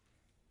else.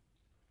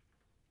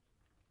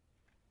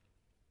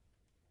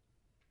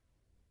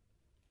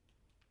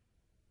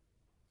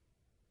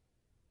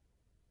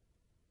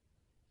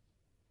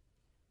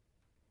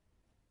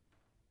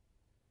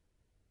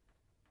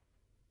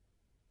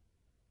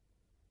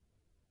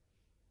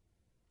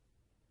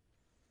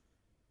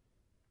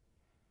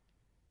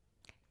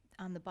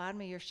 On the bottom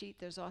of your sheet,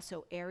 there's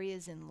also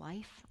areas in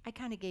life. I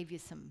kind of gave you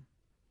some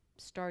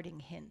starting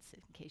hints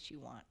in case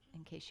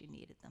you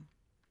needed them.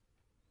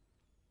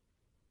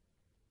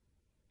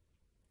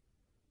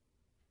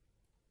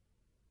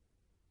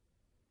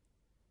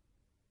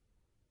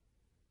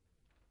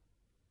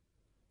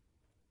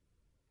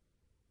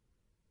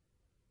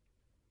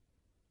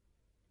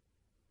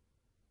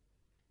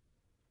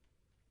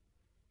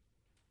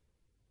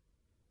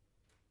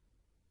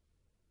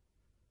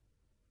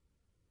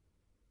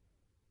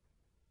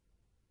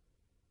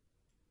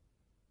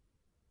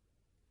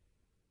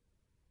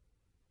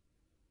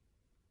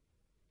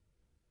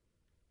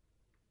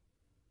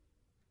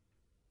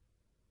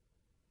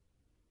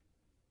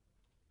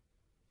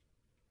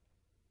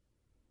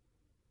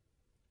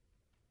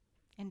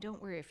 And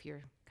don't worry if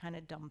you're kind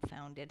of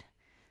dumbfounded.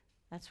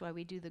 That's why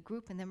we do the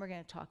group, and then we're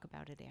going to talk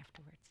about it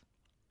afterwards.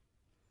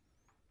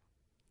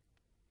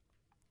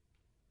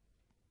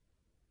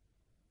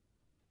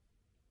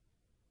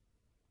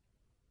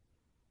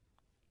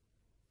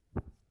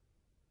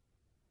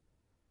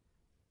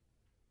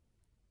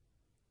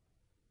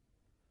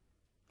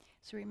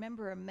 So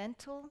remember, a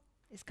mental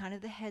is kind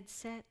of the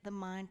headset, the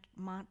mind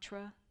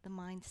mantra, the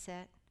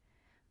mindset.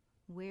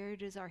 Where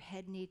does our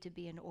head need to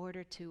be in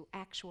order to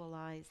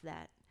actualize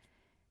that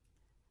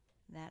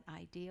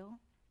ideal?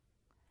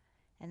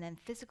 And then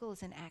physical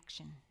is an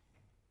action.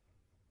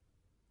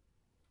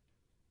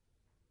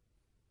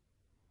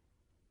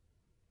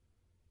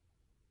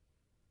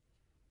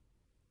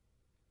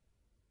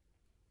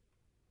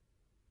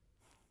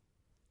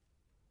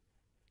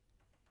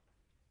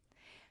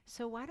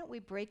 So why don't we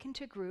break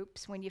into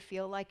groups when you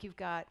feel like you've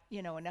got,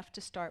 enough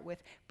to start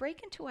with.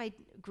 Break into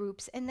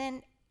groups and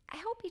then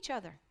help each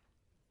other.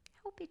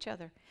 Help each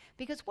other.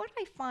 Because what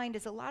I find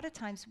is a lot of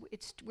times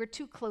we're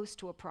too close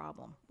to a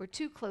problem. We're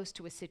too close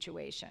to a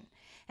situation.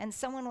 And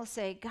someone will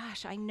say,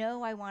 gosh, I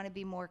know I want to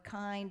be more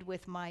kind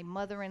with my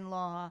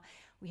mother-in-law.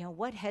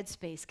 What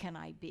headspace can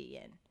I be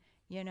in?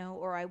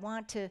 Or I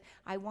want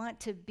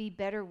to be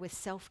better with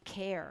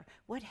self-care.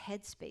 What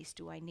headspace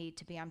do I need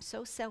to be? I'm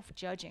so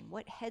self-judging.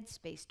 What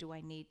headspace do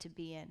I need to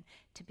be in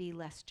to be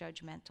less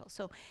judgmental?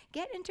 So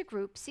get into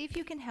groups, see if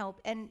you can help.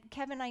 And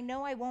Kevin, I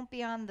know I won't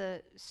be on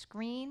the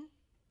screen,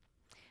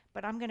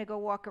 but I'm going to go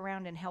walk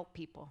around and help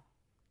people.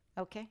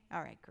 Okay?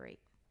 All right, great.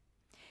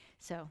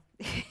 So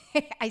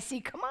I see,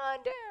 come on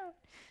down.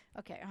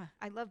 Okay,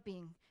 I love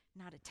being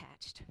not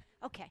attached.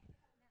 Okay.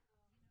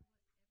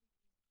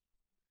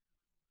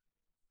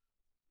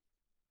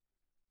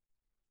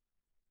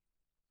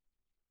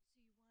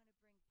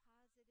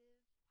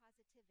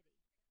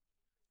 positivity.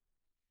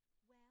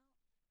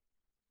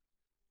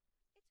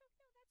 Well,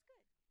 no, that's good.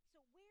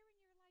 So where in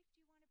your life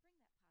do you want to bring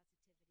that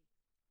positivity?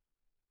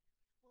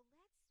 Well,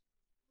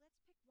 let's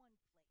pick one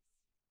place.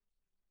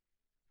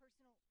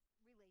 Personal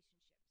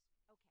relationships.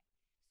 Okay.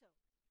 So,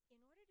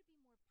 in order to be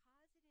more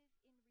positive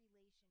in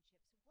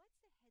relationships, what's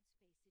the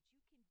headspace that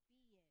you can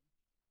be in?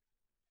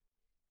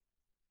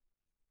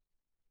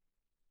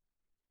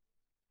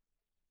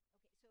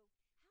 Okay, so how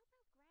about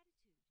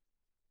gratitude?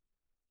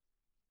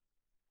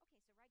 Okay,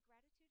 so write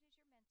gratitude as your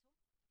mental.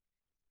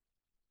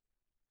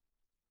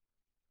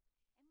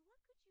 And what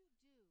could you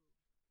do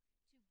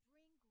to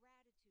bring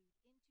gratitude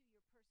into your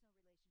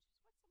personal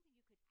relationships?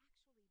 What's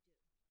something you could actually do?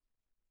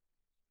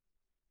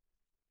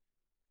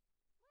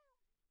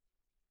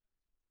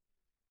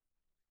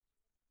 Well,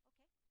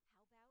 okay,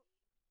 how about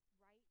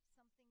write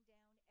something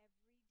down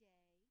every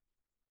day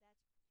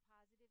that's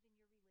positive in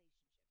your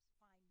relationships?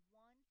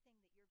 Find one thing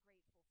that you're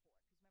grateful for,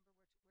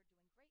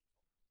 because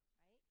remember, we're doing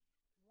grateful,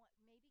 right?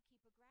 Maybe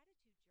keep a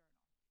gratitude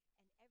journal.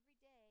 And every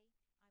day,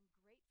 I'm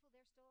grateful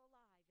they're still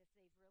alive if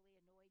they've really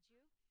annoyed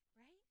you,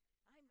 right?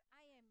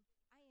 I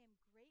am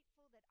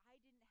grateful that I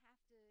didn't have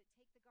to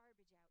take the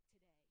garbage out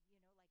today,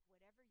 like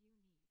whatever you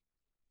need.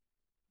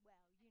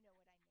 Well, you know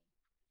what I mean.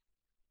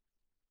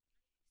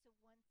 So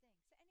one thing.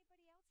 So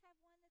anybody else have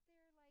one that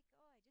they're like,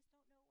 oh, I just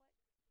don't know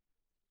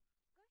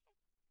what? Go ahead.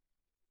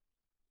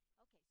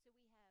 Okay, so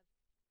we have,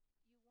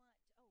 you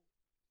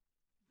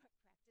want,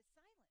 practice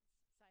silence.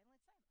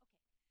 Silence.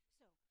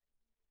 Okay,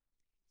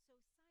 so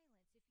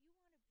silence. If you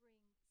want to bring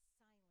silence,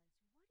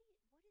 what is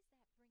that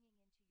bringing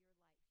into your life?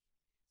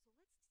 So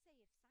let's say if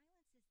silence is the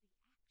action, what's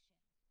the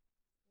ideal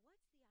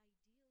you're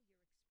expressing in that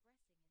silence?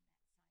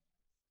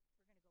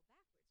 We're going to go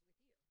backwards with you.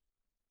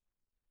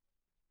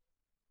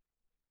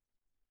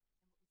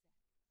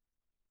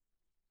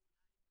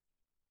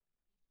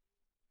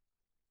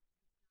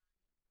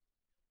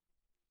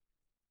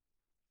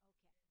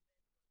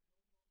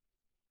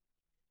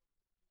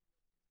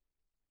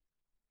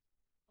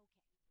 what was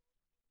that?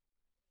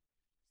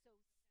 Okay. Okay. So,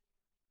 yes.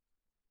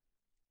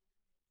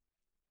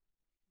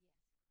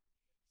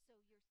 So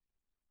your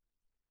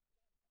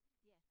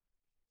yeah.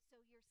 So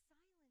your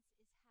silence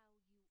is how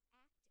you act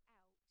out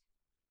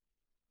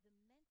the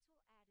mental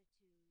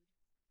attitude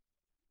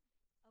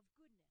of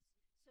goodness.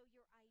 So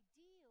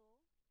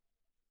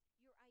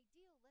your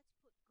ideal, let's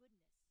put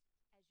goodness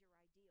as your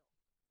ideal.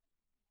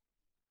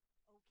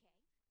 Okay. Well,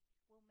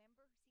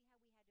 remember, see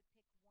how we had to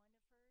pick one of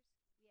hers?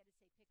 We had to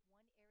say pick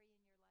one area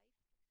in your life.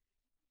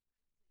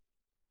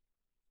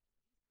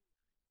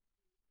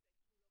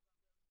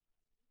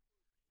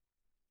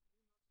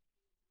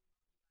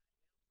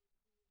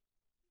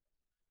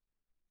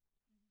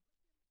 Mhm.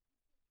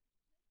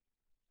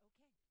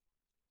 Okay.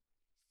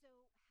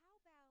 So how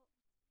about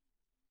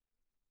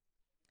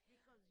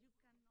Because you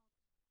cannot.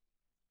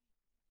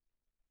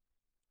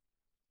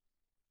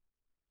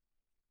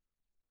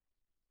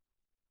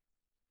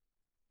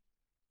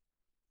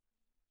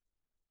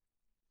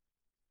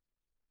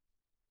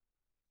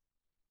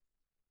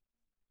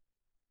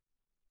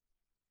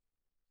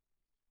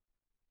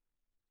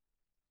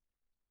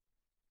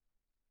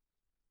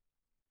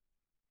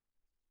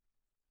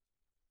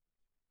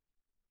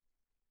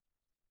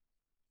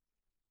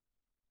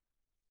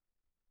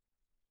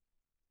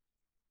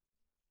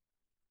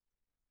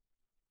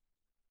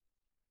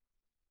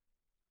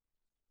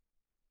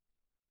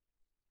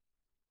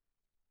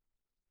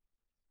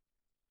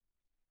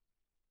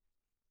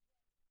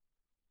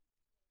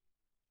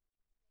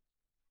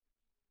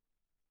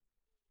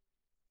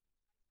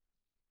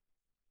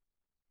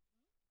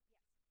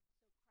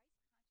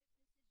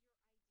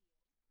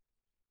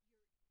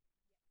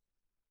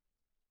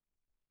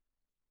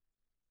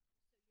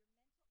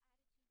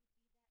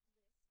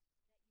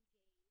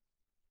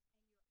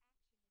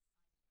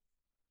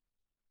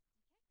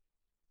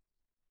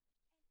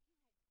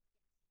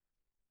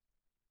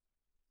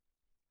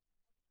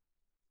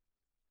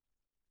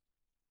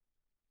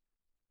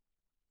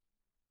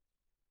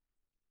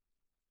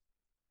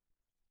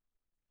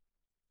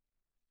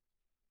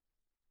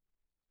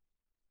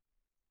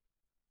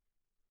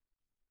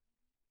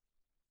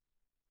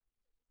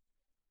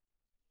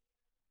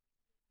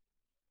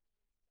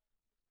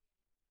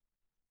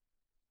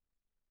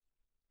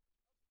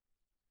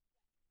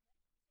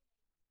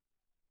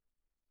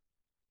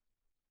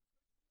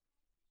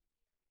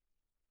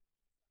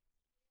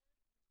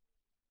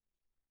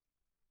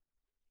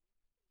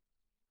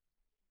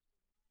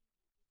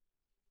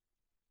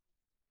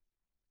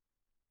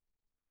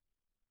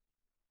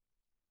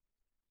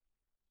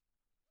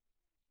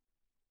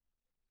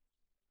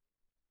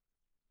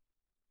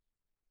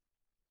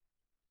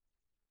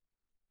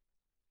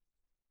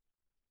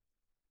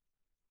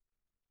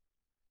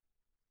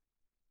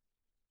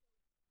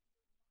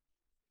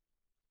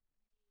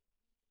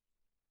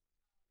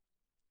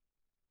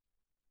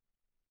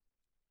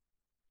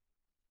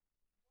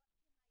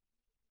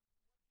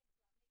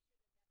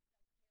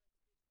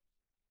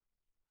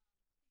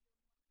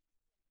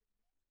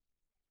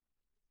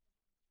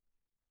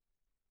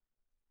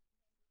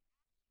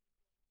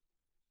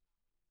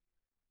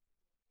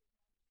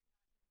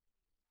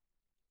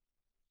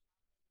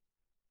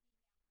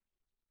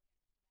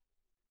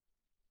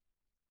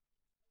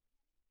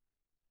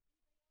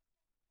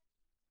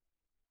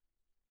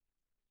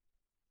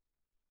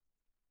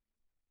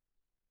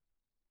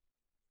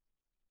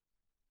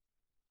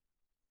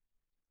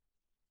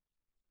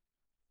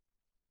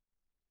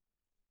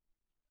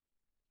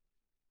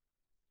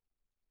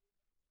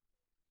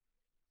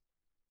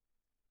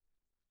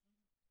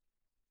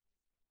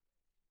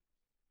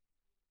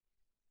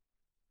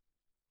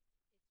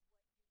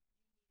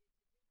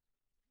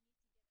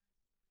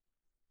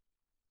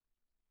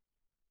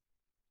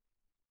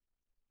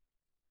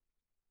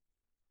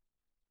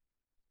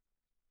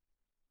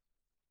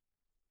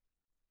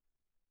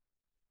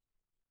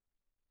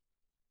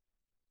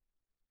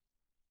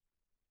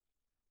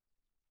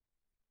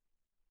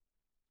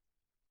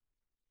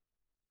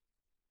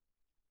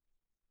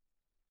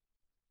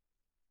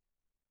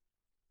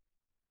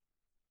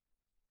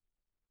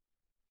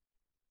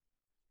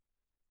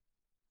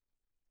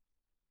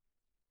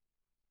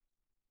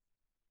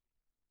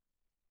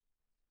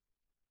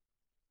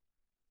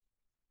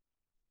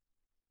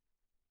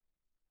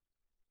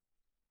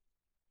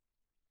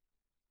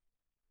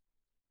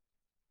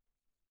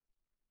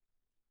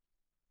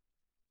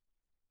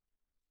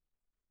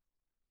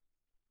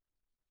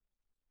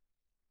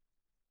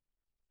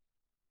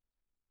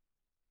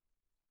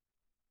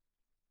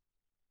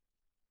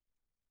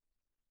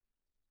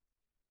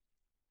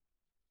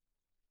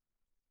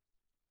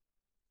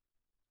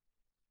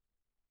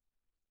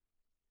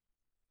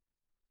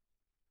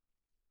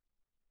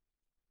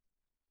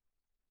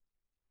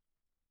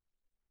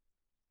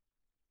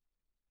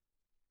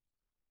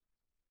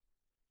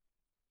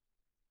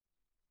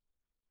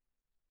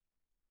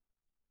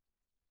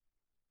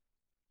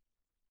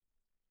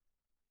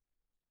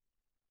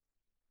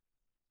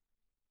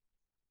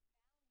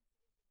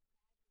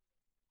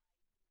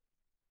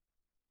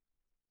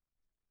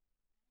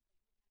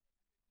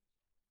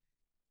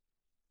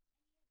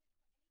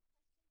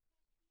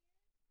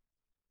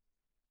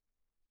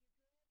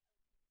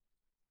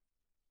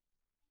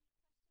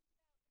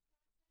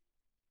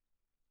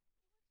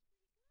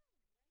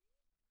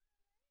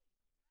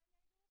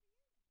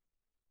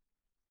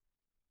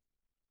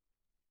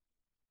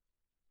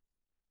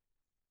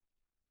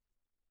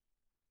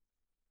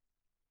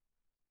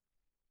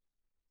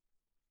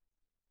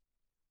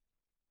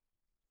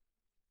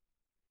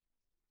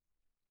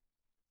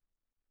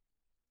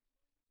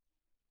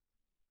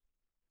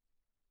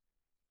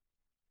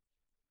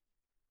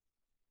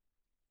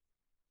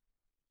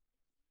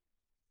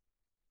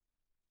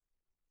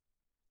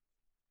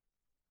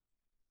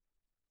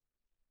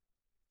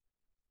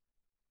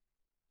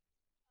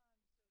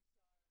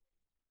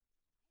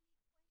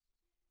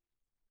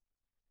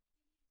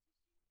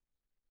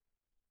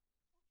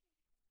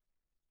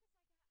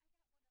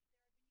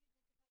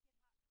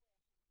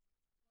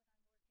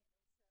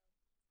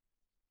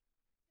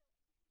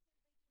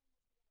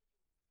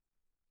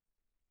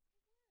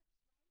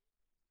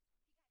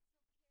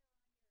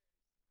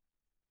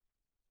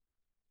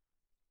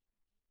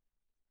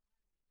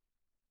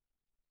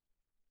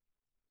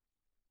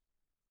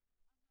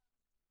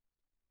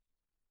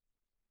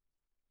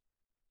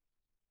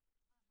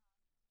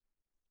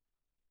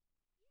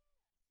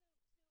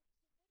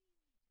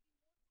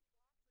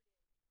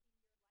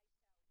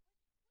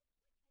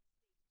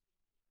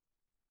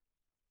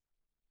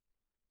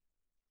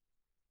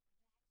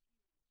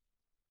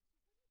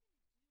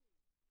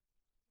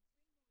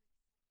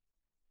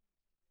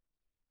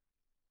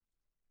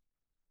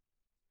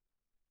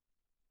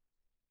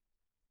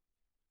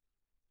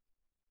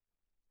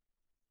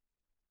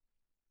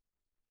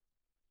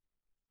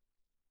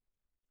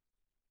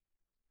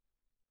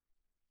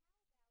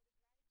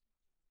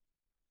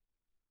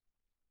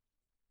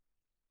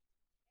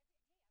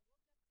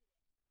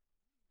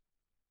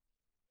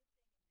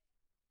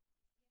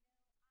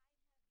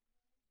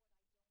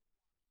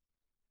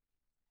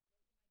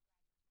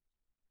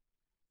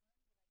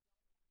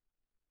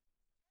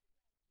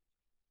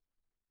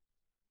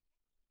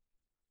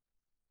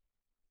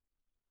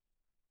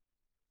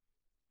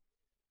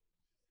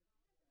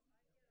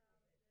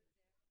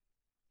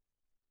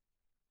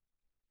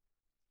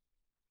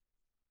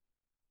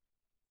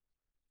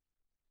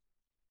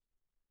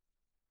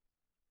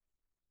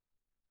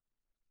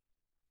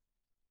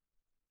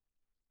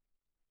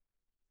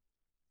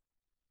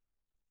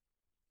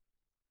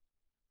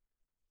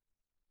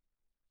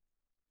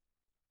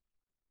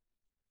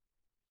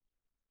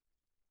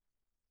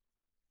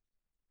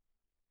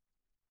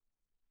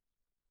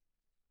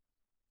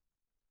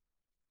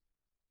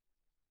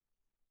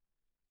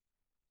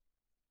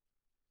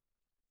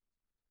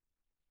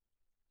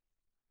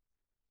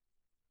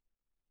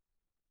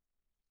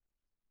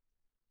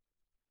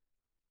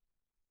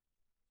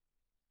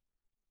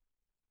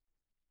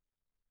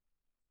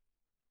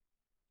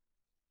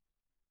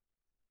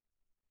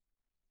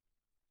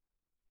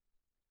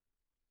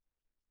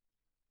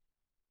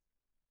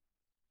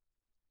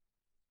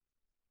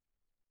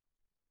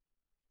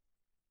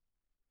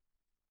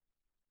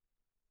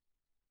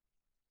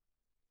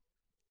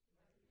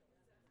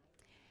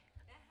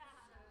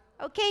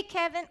 Okay,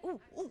 Kevin. Ooh,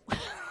 ooh.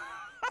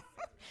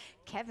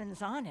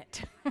 Kevin's on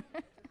it.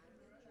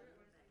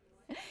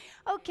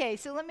 Okay,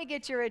 so let me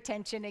get your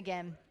attention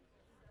again.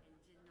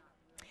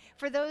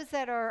 For those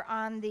that are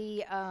on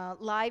the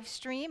live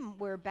stream,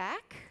 we're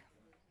back.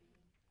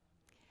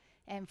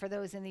 And for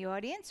those in the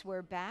audience,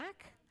 we're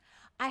back.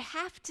 I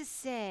have to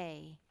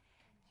say,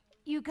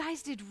 you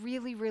guys did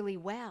really, really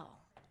well.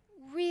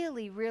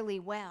 Really, really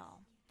well.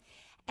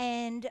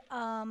 And do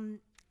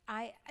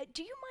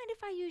you mind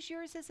if I use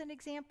yours as an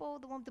example,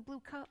 the one with the blue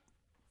cup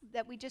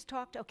that we just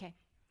talked? Okay.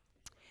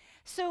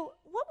 So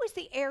what was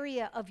the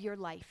area of your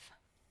life?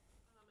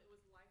 It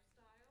was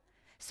lifestyle.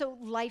 So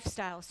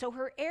lifestyle. So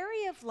her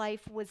area of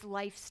life was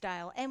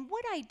lifestyle. And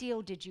what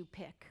ideal did you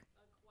pick?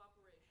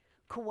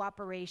 Cooperation.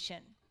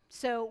 Cooperation.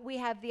 So we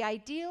have the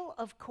ideal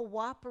of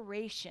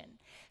cooperation.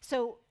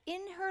 So in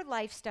her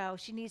lifestyle,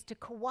 she needs to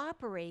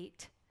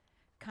cooperate,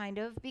 kind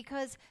of,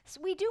 because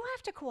we do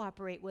have to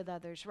cooperate with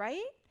others,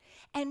 right?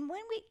 And when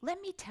let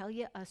me tell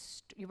you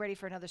you ready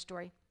for another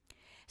story?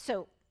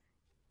 So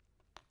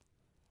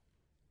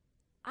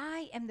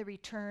I am the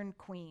return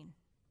queen.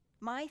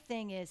 My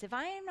thing is, if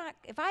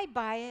I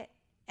buy it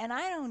and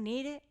I don't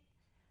need it,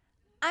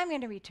 I'm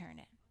going to return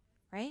it,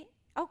 right?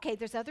 Okay,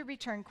 there's other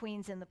return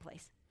queens in the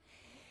place.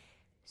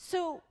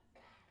 So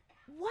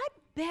what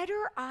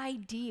better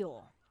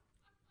ideal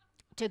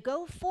to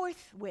go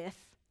forth with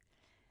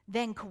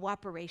than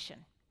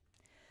cooperation?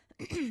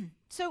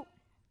 So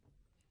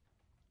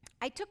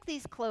I took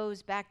these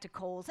clothes back to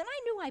Kohl's, and I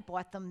knew I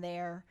bought them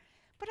there,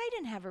 but I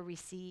didn't have a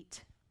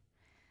receipt.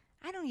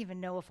 I don't even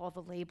know if all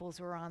the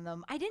labels were on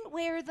them. I didn't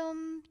wear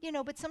them,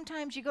 but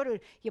sometimes you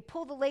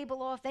pull the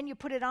label off, then you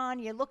put it on,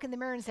 you look in the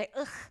mirror and say,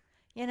 ugh,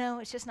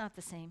 it's just not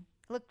the same.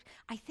 Look,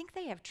 I think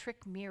they have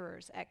trick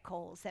mirrors at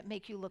Kohl's that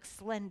make you look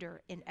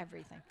slender in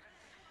everything.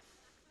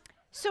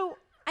 So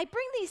I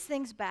bring these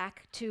things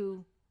back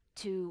to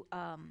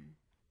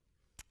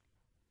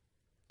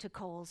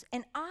Kohl's,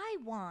 and I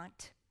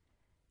want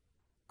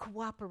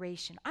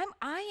cooperation.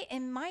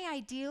 My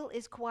ideal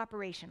is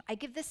cooperation. I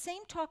give the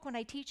same talk when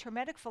I teach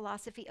Hermetic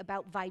philosophy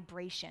about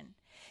vibration.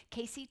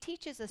 Cayce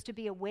teaches us to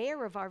be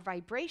aware of our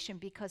vibration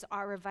because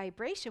our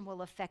vibration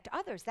will affect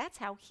others. That's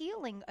how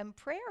healing and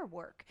prayer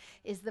work,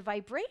 is the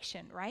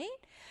vibration, right?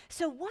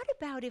 So what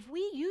about if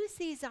we use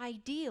these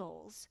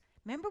ideals?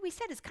 Remember we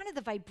said it's kind of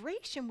the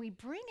vibration we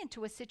bring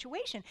into a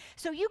situation.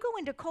 So you go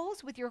into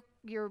Kohl's with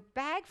your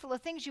bag full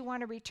of things you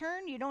want to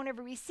return, you don't have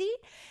a receipt,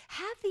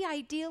 have the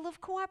ideal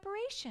of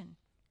cooperation.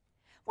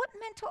 What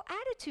mental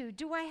attitude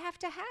do I have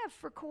to have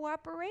for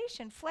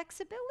cooperation?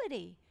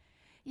 Flexibility.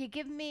 You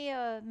give me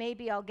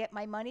maybe I'll get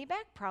my money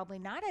back. Probably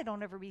not. I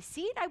don't have a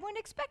receipt. I wouldn't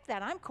expect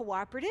that. I'm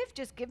cooperative.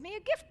 Just give me a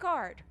gift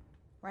card,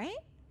 right?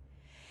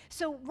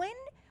 So when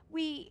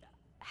we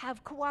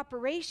have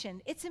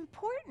cooperation, it's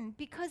important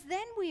because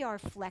then we are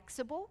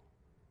flexible.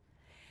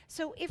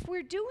 So if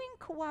we're doing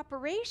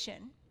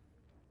cooperation,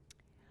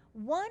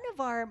 one of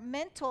our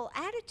mental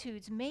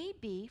attitudes may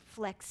be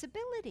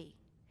flexibility.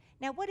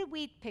 Now, what did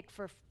we pick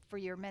for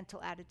your mental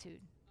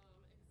attitude?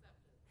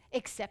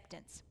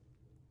 Acceptance.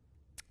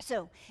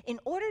 So in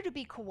order to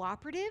be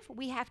cooperative,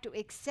 we have to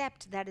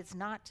accept that it's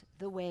not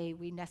the way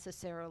we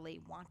necessarily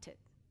want it.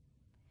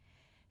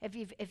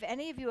 If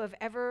any of you have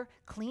ever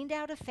cleaned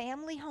out a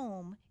family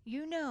home,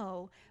 you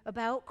know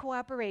about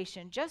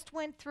cooperation. Just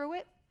went through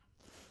it.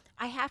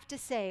 I have to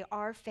say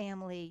our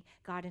family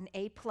got an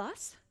A+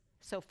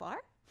 so far.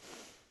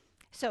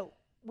 So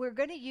we're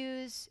going to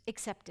use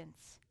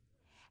acceptance.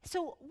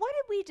 So what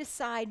did we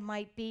decide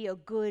might be a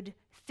good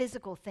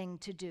physical thing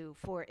to do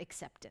for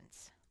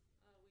acceptance?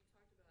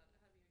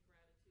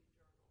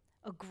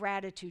 A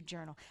gratitude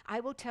journal.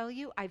 I will tell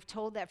you, I've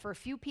told that for a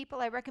few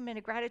people I recommend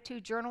a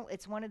gratitude journal.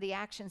 It's one of the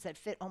actions that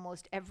fit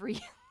almost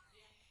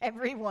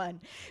everyone.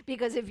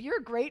 Because if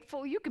you're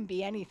grateful, you can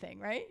be anything,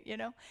 right?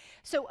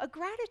 So a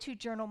gratitude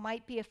journal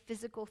might be a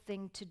physical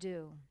thing to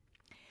do.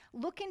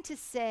 Looking to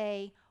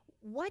say,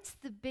 what's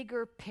the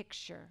bigger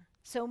picture?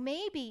 So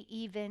maybe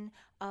even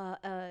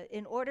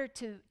in order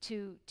to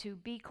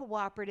be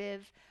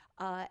cooperative,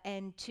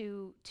 and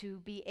to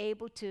be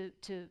able to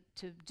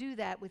do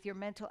that with your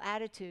mental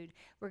attitude,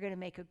 we're going to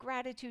make a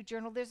gratitude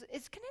journal. Can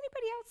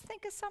anybody else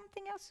think of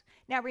something else?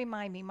 Now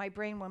remind me, my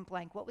brain went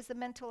blank. What was the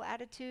mental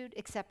attitude?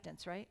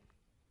 Acceptance, right?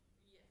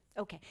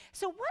 Yes. Okay.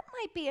 So what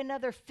might be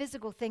another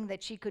physical thing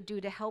that she could do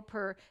to help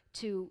her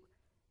to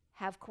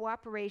have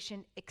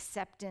cooperation,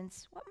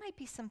 acceptance? What might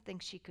be something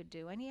she could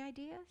do? Any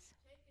ideas?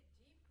 Take a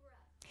deep breath.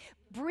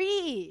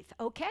 Breathe.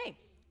 Okay. And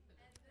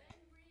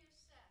then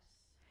reassess.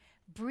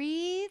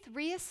 Breathe,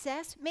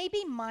 reassess,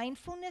 maybe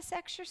mindfulness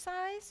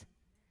exercise.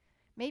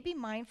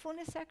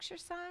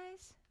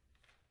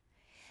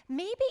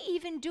 Maybe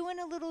even doing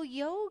a little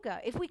yoga.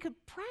 If we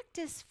could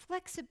practice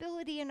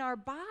flexibility in our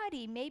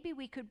body, maybe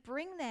we could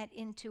bring that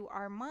into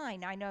our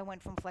mind. I know I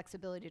went from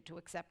flexibility to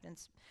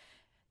acceptance.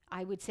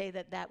 I would say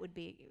that would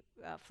be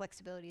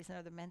flexibility is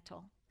another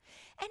mental.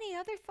 Any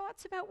other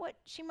thoughts about what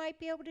she might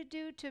be able to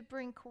do to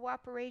bring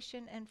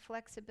cooperation and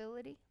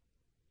flexibility?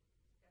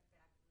 Step back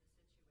from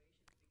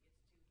the situation if it gets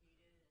too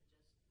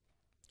heated and just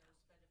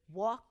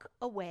walk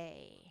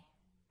away.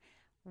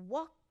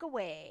 Walk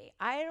away.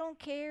 I don't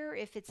care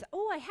if it's,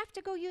 oh, I have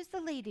to go use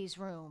the ladies'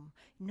 room.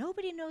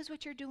 Nobody knows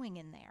what you're doing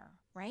in there,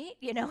 right?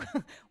 You know,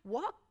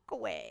 walk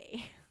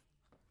away.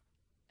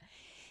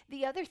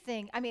 The other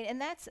thing, I mean,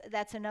 and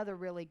that's another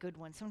really good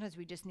one. Sometimes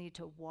we just need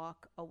to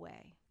walk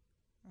away,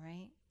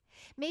 right?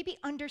 Maybe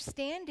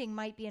understanding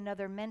might be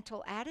another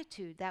mental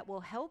attitude that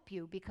will help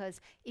you, because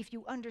if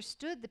you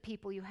understood the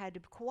people you had to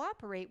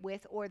cooperate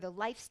with or the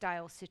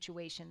lifestyle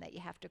situation that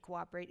you have to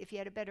cooperate, if you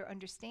had a better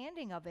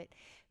understanding of it,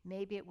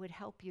 maybe it would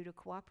help you to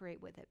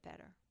cooperate with it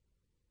better,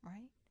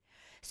 right?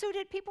 So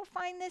did people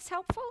find this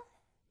helpful?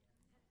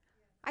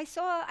 I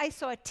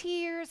saw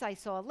tears, I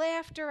saw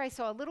laughter, I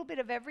saw a little bit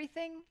of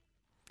everything.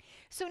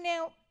 So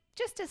now,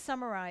 just to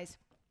summarize,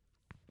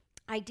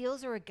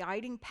 ideals are a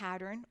guiding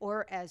pattern,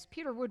 or as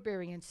Peter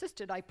Woodbury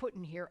insisted I put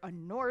in here, a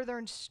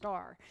northern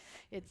star.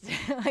 It's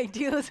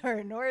ideals are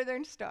a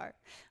northern star.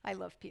 I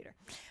love Peter.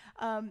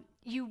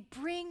 You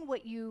bring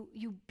what you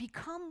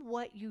become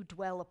what you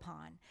dwell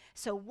upon.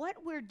 So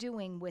what we're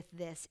doing with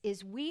this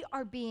is we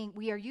are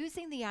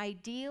using the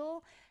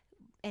ideal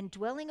and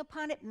dwelling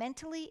upon it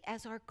mentally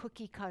as our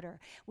cookie cutter.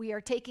 We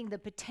are taking the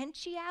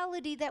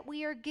potentiality that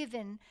we are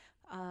given,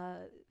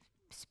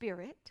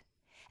 spirit,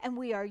 and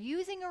we are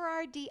using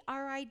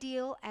our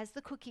ideal as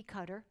the cookie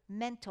cutter,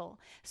 mental,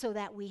 so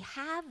that we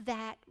have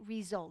that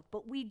result.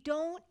 But we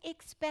don't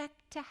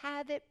expect to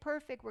have it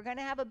perfect. We're going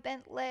to have a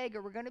bent leg,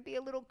 or we're going to be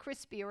a little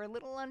crispy or a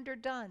little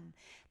underdone.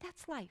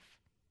 That's life.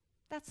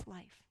 That's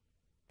life.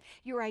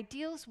 Your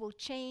ideals will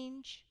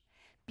change.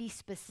 Be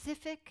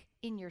specific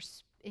in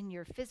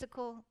your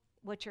physical,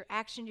 what your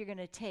action you're going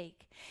to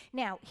take.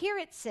 Now, here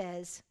it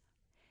says,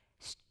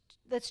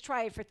 let's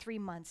try it for 3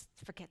 months.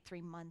 Forget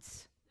 3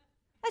 months.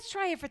 Let's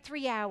try it for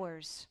 3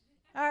 hours.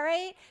 All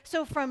right?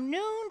 So from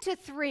noon to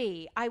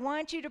 3, I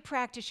want you to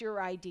practice your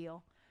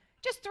ideal.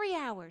 Just 3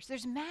 hours.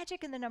 There's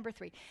magic in the number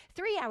 3.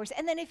 3 hours.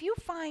 And then if you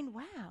find,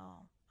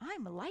 wow,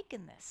 I'm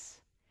liking this,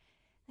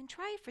 then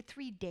try it for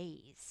 3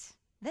 days.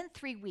 Then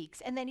 3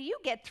 weeks. And then you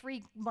get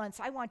 3 months.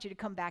 I want you to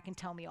come back and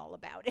tell me all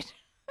about it.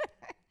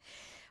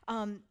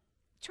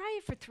 Try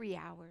it for 3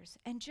 hours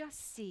and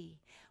just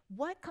see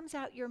what comes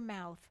out your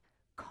mouth.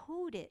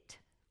 Code it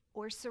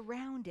or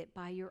surround it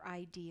by your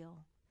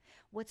ideal.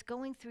 What's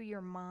going through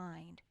your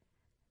mind,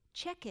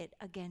 check it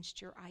against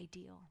your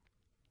ideal.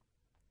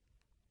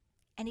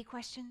 Any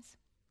questions?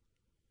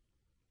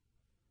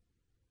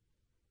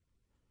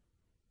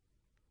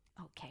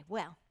 Okay,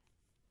 well,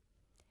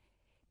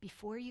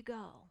 before you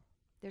go,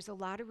 there's a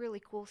lot of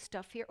really cool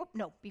stuff here. Oh,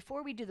 no,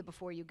 before we do the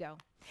before you go,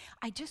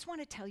 I just want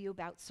to tell you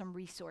about some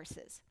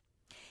resources.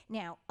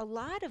 Now, a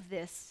lot of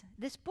this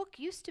book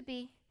used to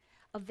be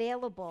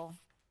available.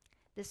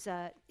 It's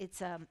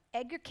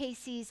Edgar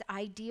Cayce's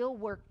Ideal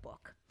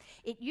Workbook.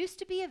 It used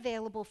to be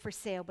available for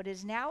sale, but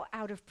is now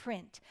out of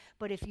print.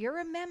 But if you're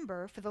a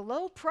member, for the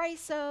low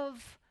price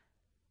of,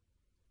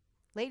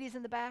 ladies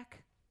in the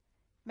back,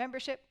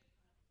 membership,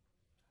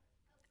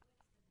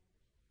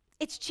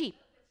 it's cheap.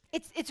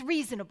 It's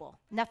reasonable.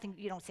 Nothing,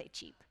 you don't say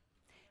cheap.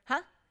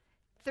 Huh?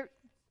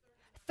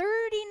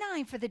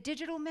 $39 for the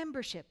digital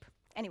membership.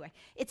 Anyway,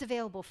 it's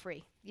available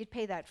free. You'd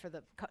pay that for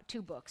the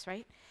 2 books,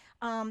 right?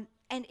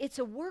 And it's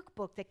a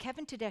workbook that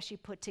Kevin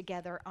Tedeschi put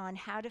together on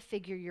how to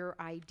figure your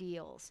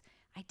ideals.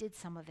 I did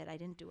some of it. I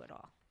didn't do it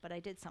all, but I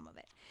did some of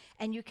it.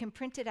 And you can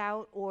print it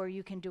out or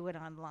you can do it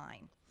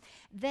online.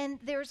 Then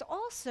there's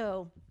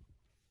also,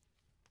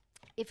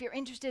 if you're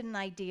interested in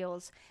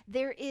ideals,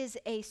 there is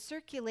a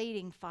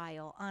circulating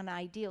file on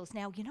ideals.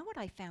 Now, you know what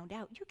I found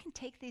out? You can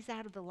take these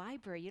out of the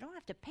library. You don't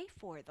have to pay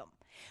for them.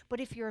 But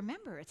if you're a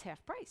member, it's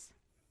half price.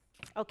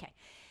 Okay.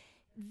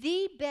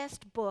 The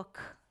best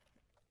book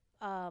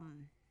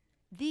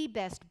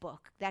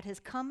that has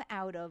come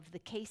out of the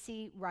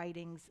Cayce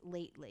writings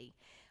lately,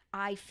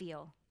 I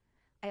feel,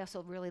 I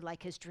also really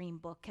like his dream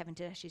book, Kevin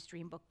Tedeschi's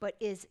dream book, but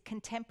is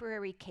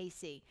Contemporary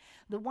Cayce.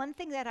 The one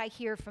thing that I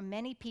hear from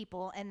many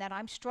people, and that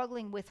I'm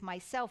struggling with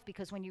myself,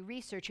 because when you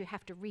research, you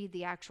have to read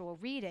the actual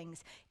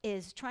readings,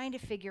 is trying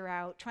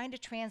to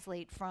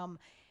translate from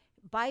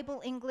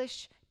Bible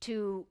English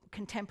to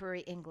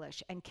contemporary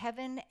English, and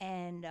Kevin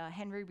and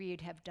Henry Reed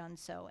have done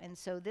so. And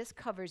so this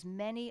covers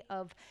many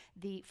of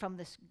from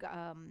the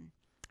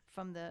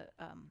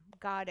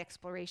God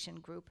Exploration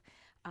group,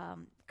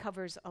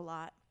 covers a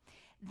lot.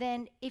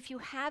 Then if you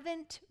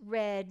haven't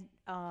read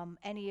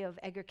any of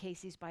Edgar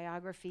Cayce's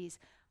biographies,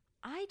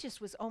 I just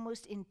was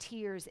almost in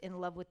tears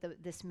in love with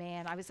this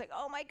man. I was like,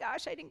 oh my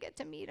gosh, I didn't get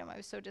to meet him. I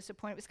was so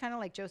disappointed. It was kind of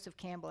like Joseph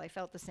Campbell. I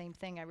felt the same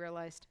thing. I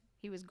realized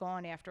he was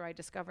gone after I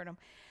discovered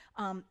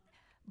him.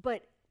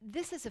 But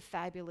this is a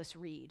fabulous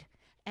read,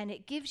 and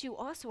it gives you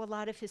also a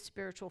lot of his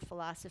spiritual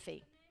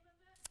philosophy.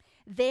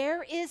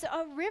 There is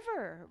a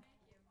River,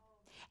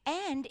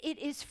 and it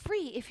is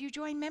free if you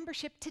join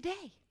membership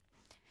today.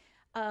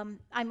 I'm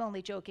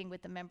only joking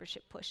with the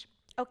membership push.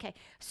 Okay,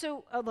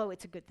 so, although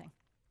it's a good thing.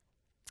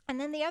 And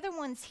then the other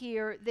ones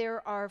here,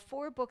 there are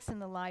 4 books in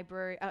the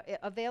library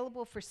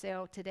available for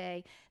sale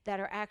today that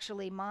are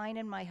actually mine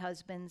and my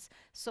husband's.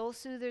 Soul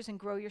Soothers and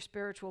Grow Your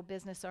Spiritual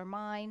Business are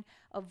mine.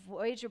 A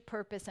Voyage of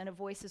Purpose and A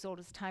Voice as Old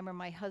as Time are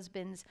my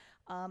husband's.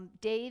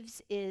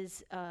 Dave's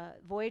is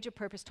Voyage of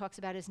Purpose, talks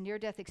about his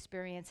near-death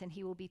experience, and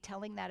he will be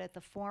telling that at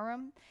the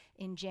forum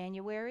in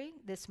January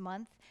this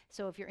month.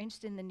 So if you're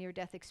interested in the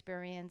near-death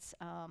experience,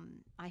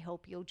 I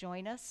hope you'll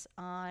join us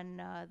on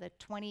the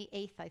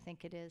 28th, I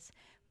think it is,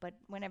 but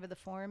whenever the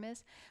forum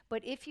is.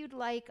 But if you'd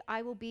like,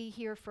 I will be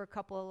here for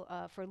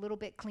a little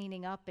bit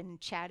cleaning up and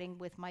chatting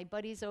with my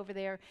buddies over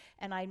there,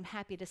 and I'm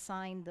happy to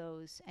sign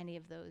any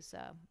of those,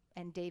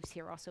 and Dave's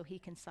here also, he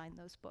can sign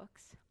those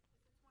books.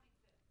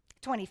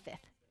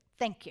 25th,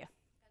 thank you.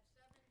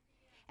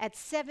 At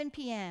 7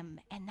 p.m.,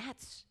 and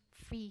that's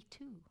free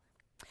too.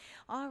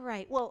 All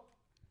right, well,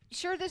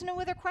 sure there's no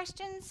other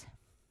questions?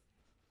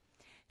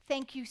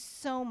 Thank you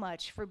so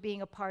much for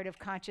being a part of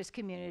Conscious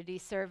Community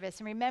Service.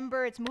 And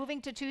remember, it's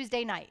moving to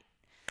Tuesday night,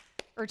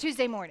 or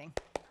Tuesday morning.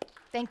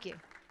 Thank you.